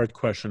it's a hard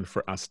question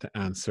for us to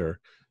answer.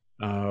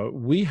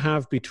 We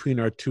have between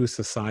our two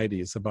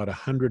societies about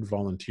 100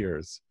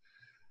 volunteers.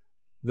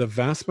 The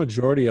vast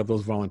majority of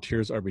those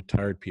volunteers are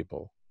retired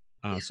people.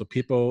 So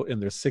people in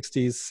their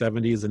 60s,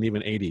 70s, and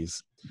even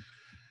 80s.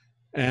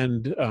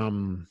 And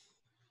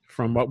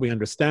from what we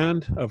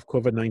understand of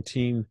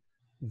COVID-19,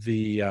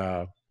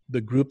 the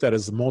group that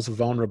is most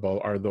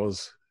vulnerable are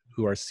those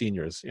who are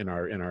seniors in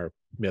our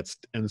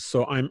midst. And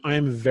so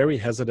I'm very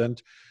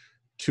hesitant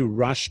to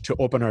rush to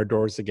open our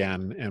doors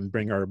again and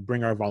bring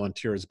our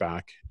volunteers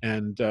back.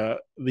 And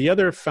the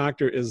other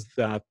factor is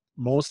that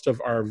most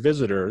of our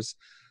visitors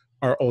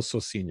are also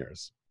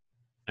seniors.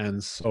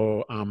 And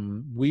so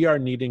we are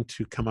needing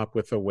to come up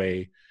with a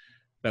way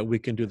that we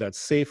can do that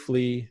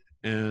safely.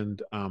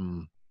 And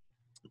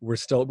we're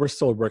still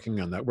working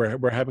on that.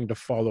 We're having to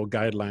follow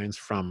guidelines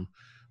from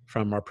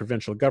our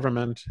provincial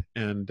government.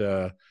 And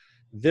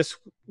this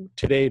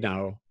today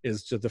now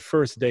is just the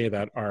first day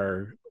that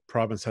our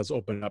province has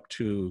opened up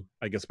to,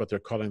 I guess, what they're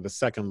calling the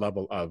second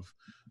level of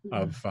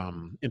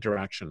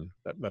interaction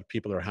that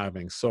people are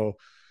having. So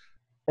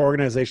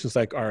organizations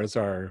like ours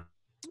are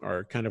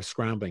kind of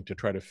scrambling to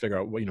try to figure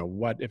out,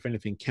 what, if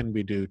anything, can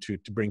we do to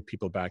bring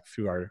people back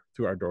through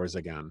our doors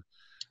again.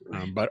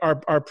 But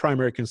our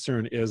primary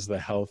concern is the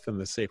health and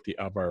the safety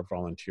of our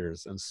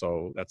volunteers. And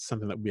so that's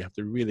something that we have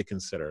to really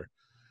consider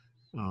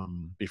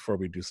before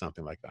we do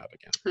something like that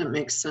again. That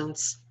makes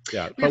sense.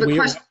 Yeah,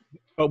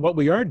 but what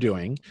we are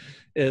doing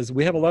is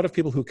we have a lot of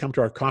people who come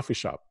to our coffee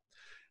shop,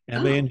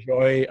 and they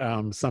enjoy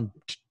some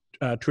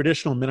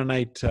traditional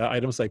Mennonite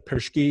items like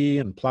pershki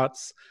and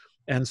plats.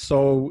 And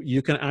so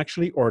you can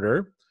actually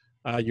order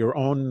your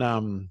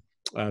own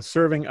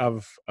serving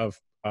of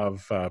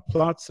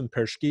plats and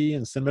pershki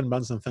and cinnamon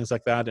buns and things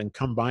like that, and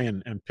come by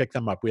and pick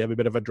them up. We have a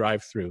bit of a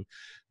drive-through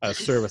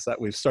service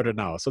that we've started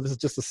now. So this is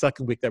just the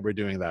second week that we're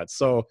doing that.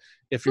 So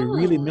if you're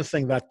really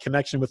missing that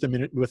connection with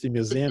the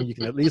museum, you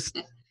can at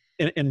least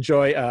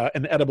enjoy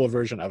an edible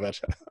version of it.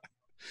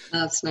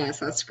 That's nice.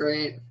 That's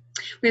great.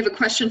 We have a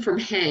question from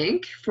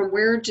Hank. From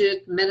where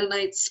did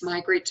Mennonites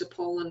migrate to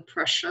Poland,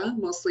 Prussia?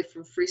 Mostly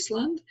from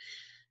Friesland.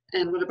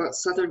 And what about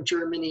southern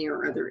Germany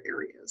or other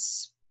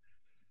areas?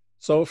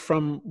 So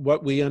from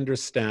what we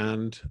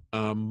understand,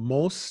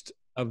 most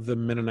of the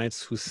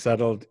Mennonites who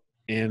settled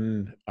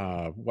in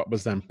what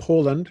was then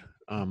Poland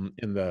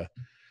in the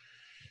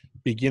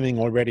beginning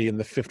already in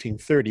the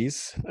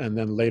 1530s, and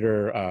then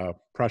later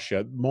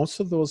Prussia, most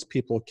of those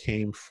people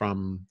came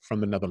from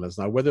the Netherlands.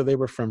 Now, whether they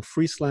were from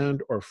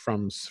Friesland or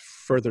from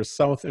further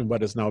south in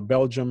what is now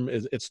Belgium,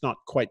 it's not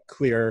quite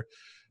clear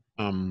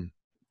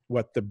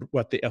what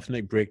the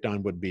ethnic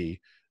breakdown would be.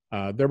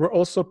 There were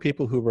also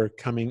people who were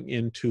coming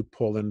into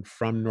Poland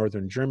from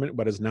northern Germany,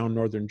 what is now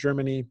northern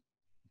Germany.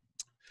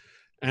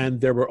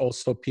 And there were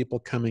also people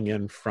coming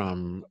in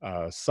from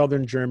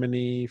southern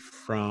Germany,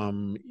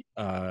 from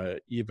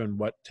even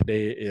what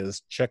today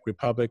is Czech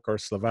Republic or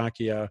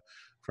Slovakia,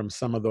 from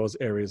some of those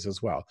areas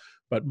as well.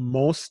 But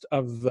most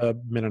of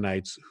the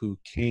Mennonites who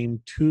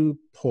came to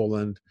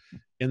Poland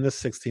in the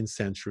 16th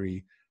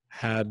century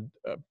had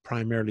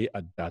primarily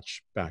a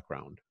Dutch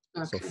background.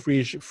 Okay.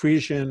 So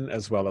Frisian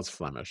as well as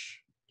Flemish.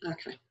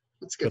 Okay,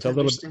 that's good.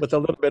 With a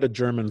little bit of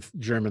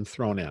German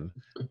thrown in.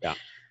 Yeah.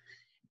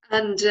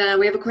 And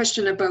we have a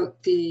question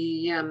about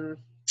the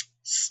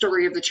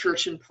story of the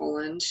church in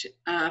Poland.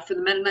 For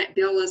the Mennonite,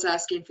 Bill is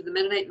asking, for the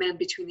Mennonite men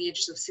between the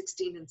ages of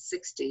 16 and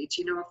 60,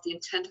 do you know if the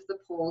intent of the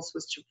Poles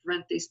was to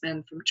prevent these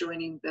men from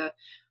joining the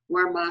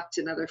Wehrmacht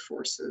and other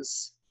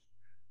forces?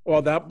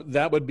 Well,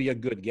 that would be a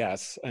good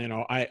guess. You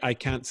know, I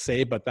can't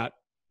say, but that,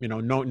 you know,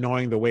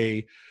 knowing the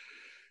way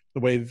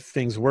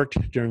things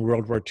worked during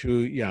World War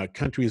II, yeah,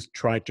 countries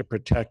tried to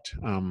protect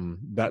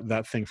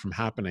that thing from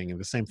happening, and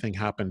the same thing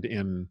happened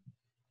in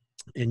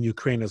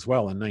Ukraine as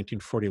well in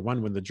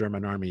 1941 when the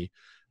German army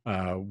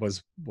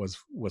was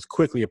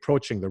quickly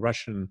approaching the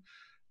Russian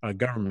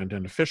government,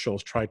 and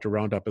officials tried to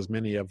round up as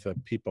many of the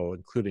people,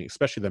 including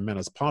especially the men,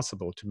 as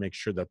possible to make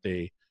sure that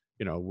they,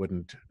 you know,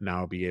 wouldn't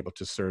now be able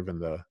to serve in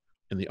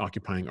the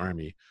occupying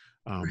army.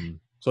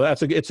 So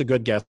it's a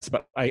good guess,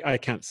 but I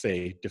can't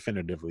say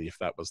definitively if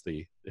that was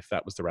the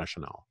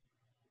rationale.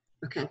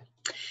 Okay.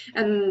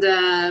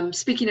 And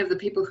speaking of the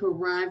people who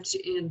arrived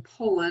in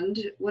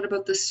Poland, what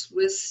about the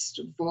Swiss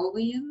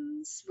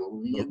Volhynians?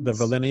 The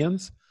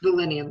Volhynians?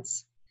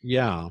 Volhynians.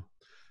 Yeah.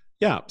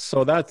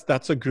 So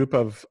that's a group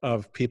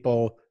of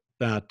people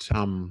that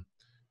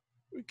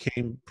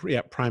came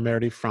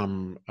primarily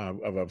from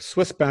of a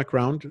Swiss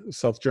background,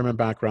 South German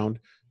background,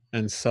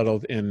 and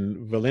settled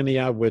in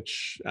Volhynia,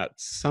 which at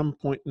some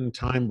point in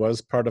time was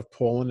part of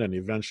Poland and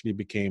eventually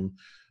became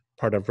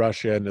part of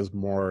Russia and is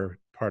more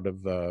part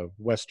of the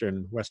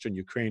western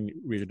Ukraine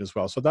region as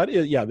well. So that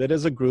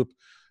is a group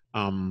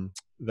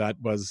that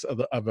was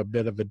of a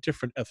bit of a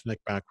different ethnic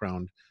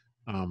background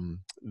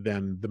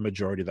than the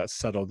majority that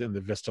settled in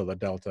the Vistula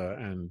Delta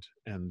and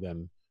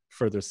then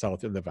further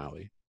south in the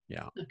valley.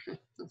 Yeah. Okay,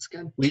 that's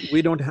good.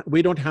 We don't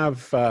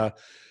have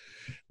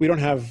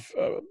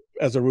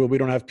as a rule, we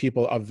don't have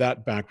people of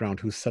that background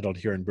who settled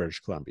here in British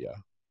Columbia.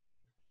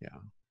 Yeah.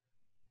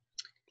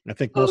 I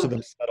think most of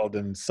them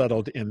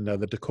settled in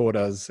the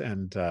Dakotas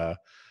and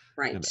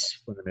right in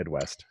the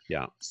Midwest.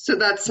 Yeah. So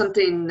that's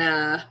something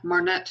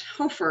Marnette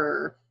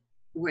Hofer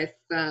with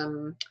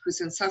who's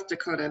in South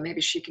Dakota.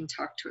 Maybe she can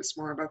talk to us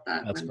more about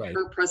that when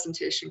her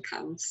presentation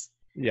comes.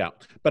 Yeah,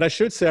 but I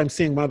should say I'm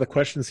seeing one of the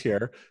questions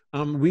here.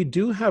 We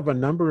do have a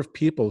number of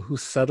people who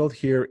settled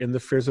here in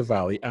the Fraser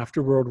Valley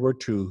after World War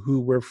II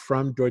who were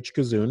from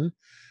Deutsch-Kazun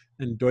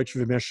and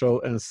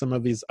Deutsch-Wymischel and some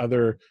of these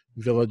other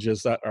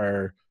villages that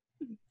are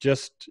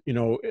just, you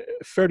know,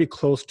 fairly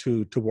close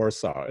to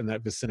Warsaw in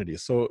that vicinity.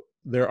 So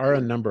there are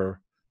a number,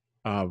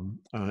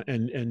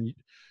 and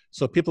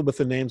so people with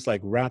the names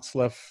like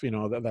Ratzlaff, you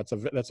know,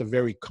 that's a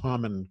very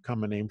common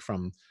name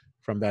from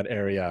that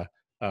area.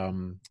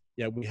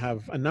 Yeah, we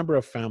have a number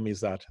of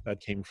families that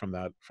came from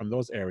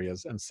those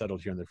areas and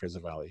settled here in the Fraser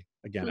Valley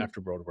again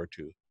after World War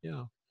II.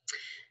 Yeah.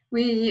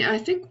 I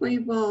think we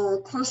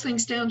will close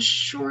things down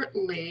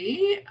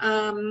shortly.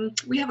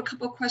 We have a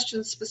couple of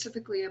questions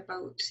specifically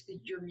about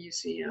your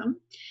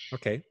museum.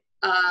 Okay.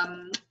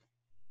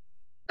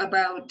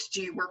 About,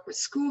 do you work with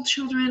school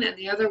children? And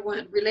the other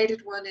one,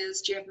 related one,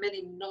 is, do you have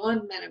many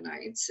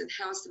non-Mennonites, and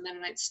how is the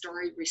Mennonite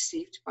story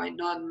received by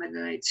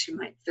non-Mennonites who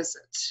might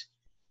visit?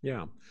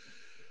 Yeah.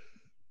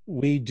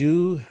 We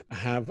do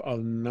have a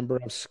number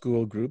of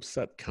school groups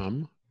that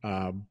come,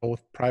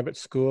 both private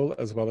school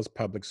as well as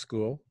public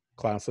school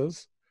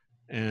classes.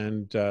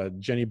 And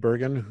Jenny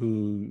Bergen,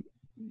 who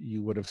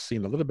you would have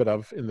seen a little bit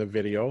of in the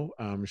video,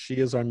 she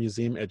is our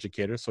museum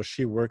educator. So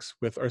she works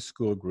with our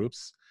school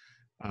groups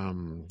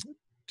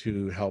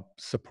to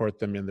help support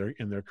them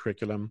in their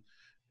curriculum.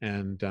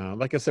 And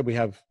like I said, we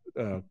have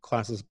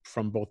classes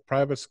from both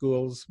private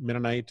schools,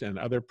 Mennonite and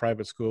other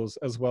private schools,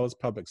 as well as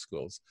public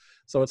schools.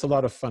 So it's a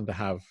lot of fun to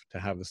have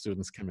the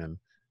students come in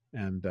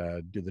and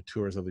do the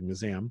tours of the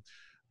museum.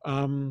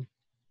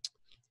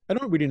 I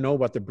don't really know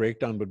what the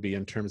breakdown would be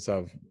in terms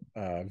of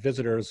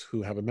visitors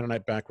who have a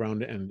Mennonite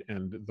background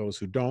and those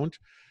who don't.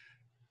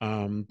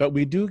 But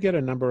we do get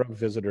a number of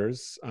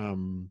visitors,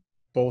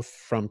 both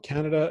from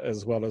Canada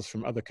as well as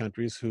from other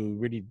countries who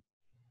really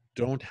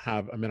don't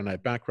have a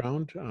Mennonite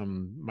background,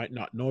 might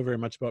not know very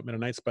much about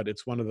Mennonites, but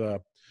it's one of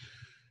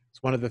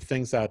the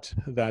things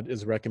that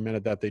is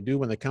recommended that they do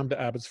when they come to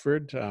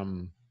Abbotsford.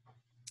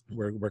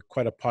 We're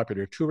quite a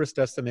popular tourist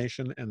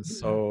destination, and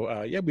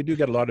so yeah, we do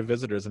get a lot of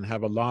visitors and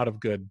have a lot of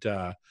good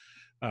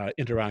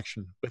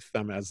interaction with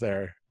them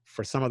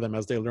for some of them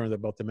as they learn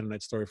about the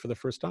Mennonite story for the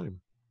first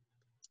time.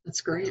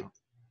 That's great.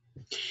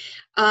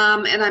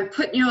 And I'm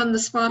putting you on the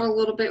spot a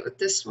little bit with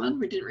this one.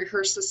 We didn't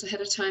rehearse this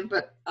ahead of time,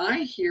 but I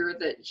hear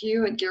that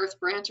you and Gareth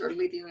Brandt are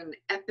leading an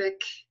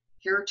epic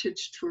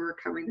heritage tour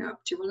coming up.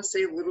 Do you want to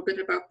say a little bit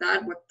about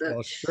that?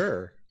 Well,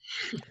 sure.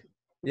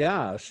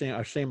 Yeah,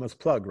 a shameless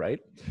plug, right?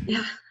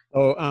 Yeah.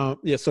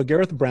 So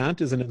Gareth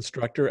Brandt is an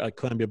instructor at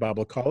Columbia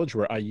Bible College,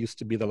 where I used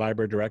to be the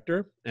library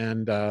director.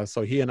 And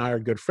so he and I are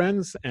good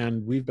friends,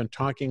 and we've been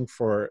talking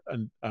for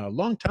a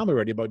long time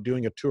already about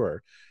doing a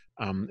tour.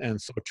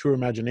 And so Tour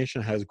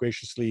Imagination has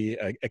graciously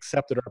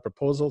accepted our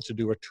proposal to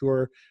do a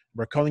tour.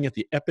 We're calling it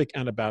the Epic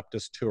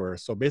Anabaptist Tour.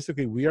 So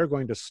basically, we are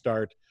going to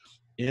start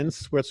in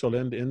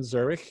Switzerland, in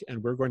Zurich,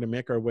 and we're going to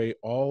make our way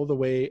all the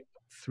way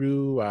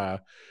through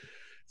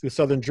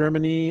southern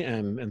Germany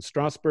and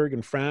Strasbourg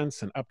in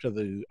France, and up to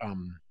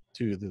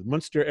the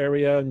Munster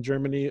area in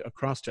Germany,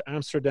 across to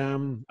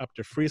Amsterdam, up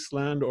to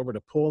Friesland, over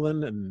to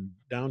Poland, and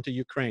down to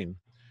Ukraine.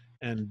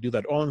 and do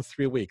that all in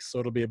 3 weeks. So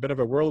it'll be a bit of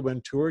a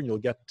whirlwind tour, and you'll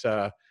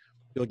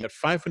get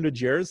 500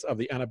 years of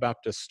the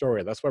Anabaptist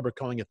story. That's why we're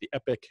calling it the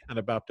Epic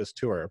Anabaptist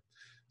Tour.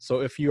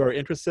 So if you are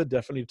interested,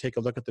 definitely take a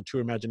look at the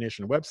Tour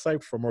Imagination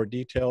website for more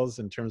details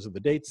in terms of the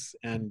dates.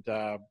 And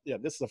yeah,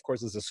 this of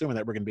course is assuming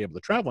that we're going to be able to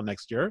travel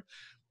next year,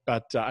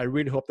 but I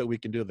really hope that we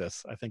can do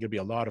this. I think it'd be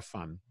a lot of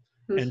fun.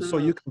 And so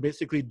you can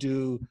basically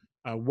do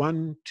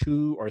 1,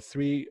 2, or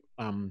 3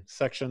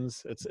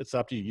 sections. It's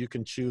up to you. You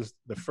can choose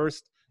the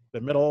first, the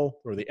middle,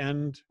 or the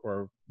end,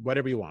 or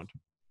whatever you want.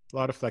 A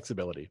lot of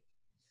flexibility.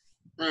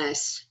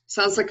 Nice.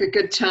 Sounds like a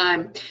good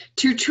time.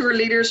 2 tour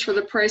leaders for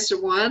the price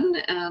of 1,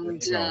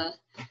 and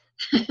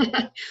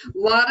a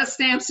lot of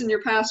stamps in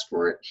your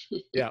passport.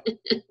 Yeah,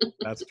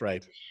 that's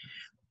right.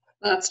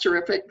 That's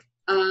terrific.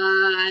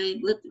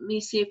 Let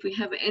me see if we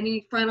have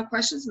any final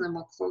questions, and then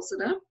we'll close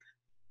it up.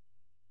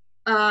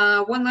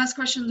 One last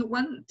question.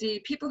 The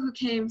people who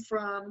came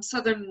from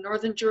southern and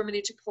northern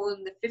Germany to Poland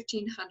in the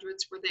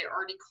 1500s, were they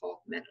already called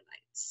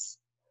Mennonites?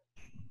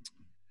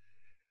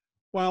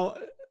 Well,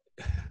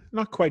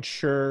 not quite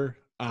sure,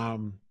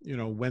 you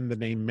know, when the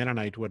name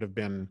Mennonite would have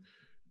been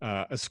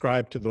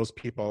ascribed to those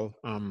people.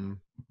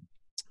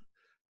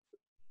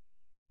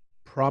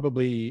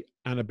 Probably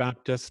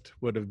Anabaptist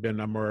would have been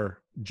a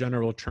more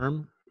general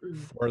term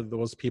for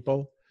those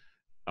people.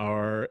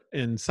 Or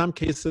in some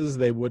cases,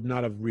 they would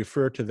not have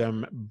referred to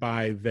them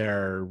by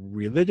their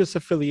religious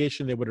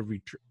affiliation. They would have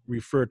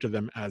referred to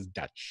them as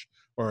Dutch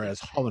or as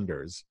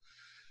Hollanders.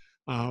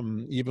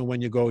 Even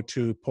when you go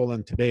to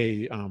Poland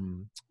today,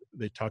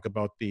 they talk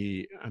about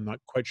I'm not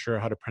quite sure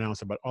how to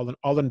pronounce it, but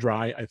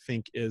Olendrai, I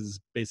think, is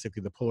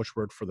basically the Polish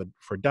word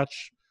for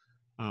Dutch.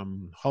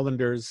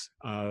 Hollanders,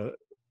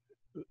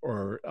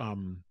 or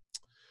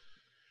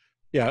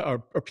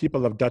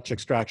people of Dutch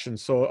extraction.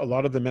 So a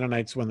lot of the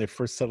Mennonites, when they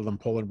first settled in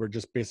Poland, were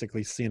just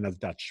basically seen as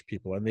Dutch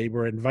people. And they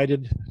were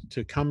invited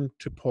to come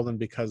to Poland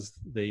because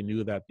they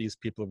knew that these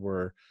people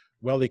were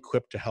well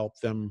equipped to help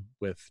them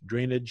with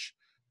drainage,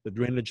 the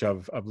drainage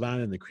of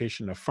land and the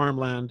creation of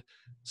farmland.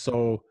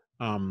 So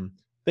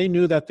they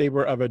knew that they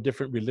were of a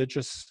different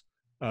religious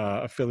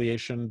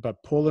affiliation,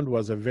 but Poland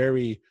was a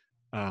very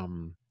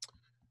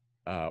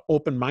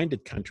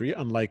open-minded country,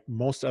 unlike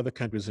most other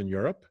countries in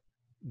Europe.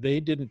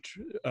 They didn't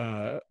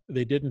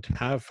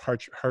have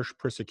harsh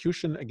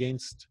persecution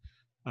against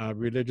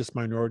religious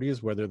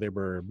minorities, whether they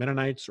were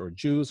Mennonites or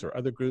Jews or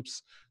other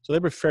groups. So they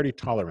were fairly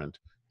tolerant.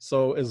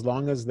 So as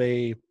long as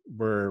they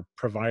were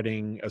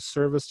providing a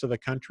service to the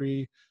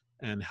country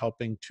and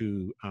helping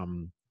to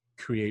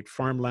create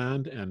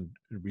farmland and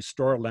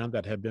restore land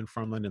that had been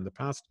farmland in the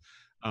past,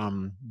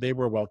 they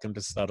were welcome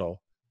to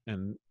settle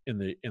and in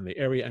the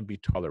area and be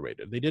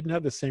tolerated. They didn't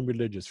have the same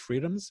religious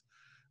freedoms.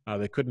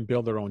 They couldn't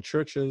build their own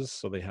churches,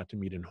 so they had to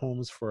meet in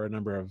homes for a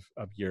number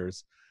of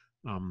years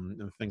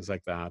and things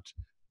like that.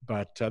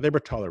 But they were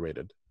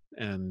tolerated.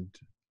 And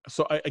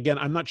so, again,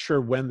 I'm not sure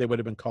when they would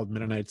have been called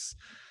Mennonites,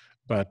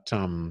 but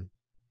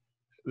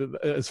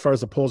as far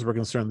as the Poles were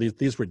concerned,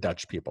 these were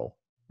Dutch people.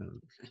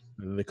 And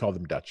they called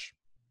them Dutch.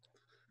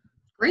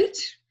 Great.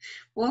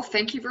 Well,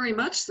 thank you very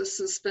much. This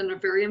has been a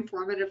very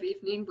informative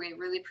evening. We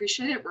really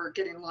appreciate it. We're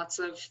getting lots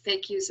of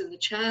thank yous in the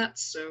chat,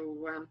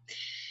 so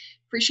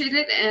appreciate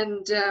it.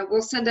 And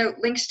we'll send out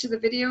links to the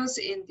videos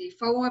in the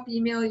follow-up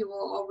email you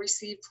will all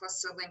receive,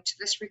 plus a link to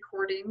this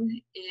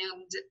recording.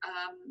 And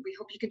we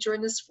hope you can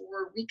join us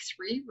for week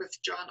 3 with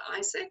John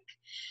Isaac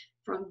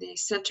from the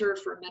Center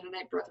for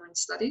Mennonite Brethren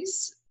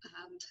Studies.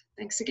 And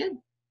thanks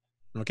again.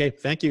 Okay,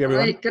 thank you,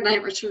 everyone. All right, good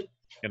night, Richard.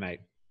 Good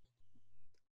night.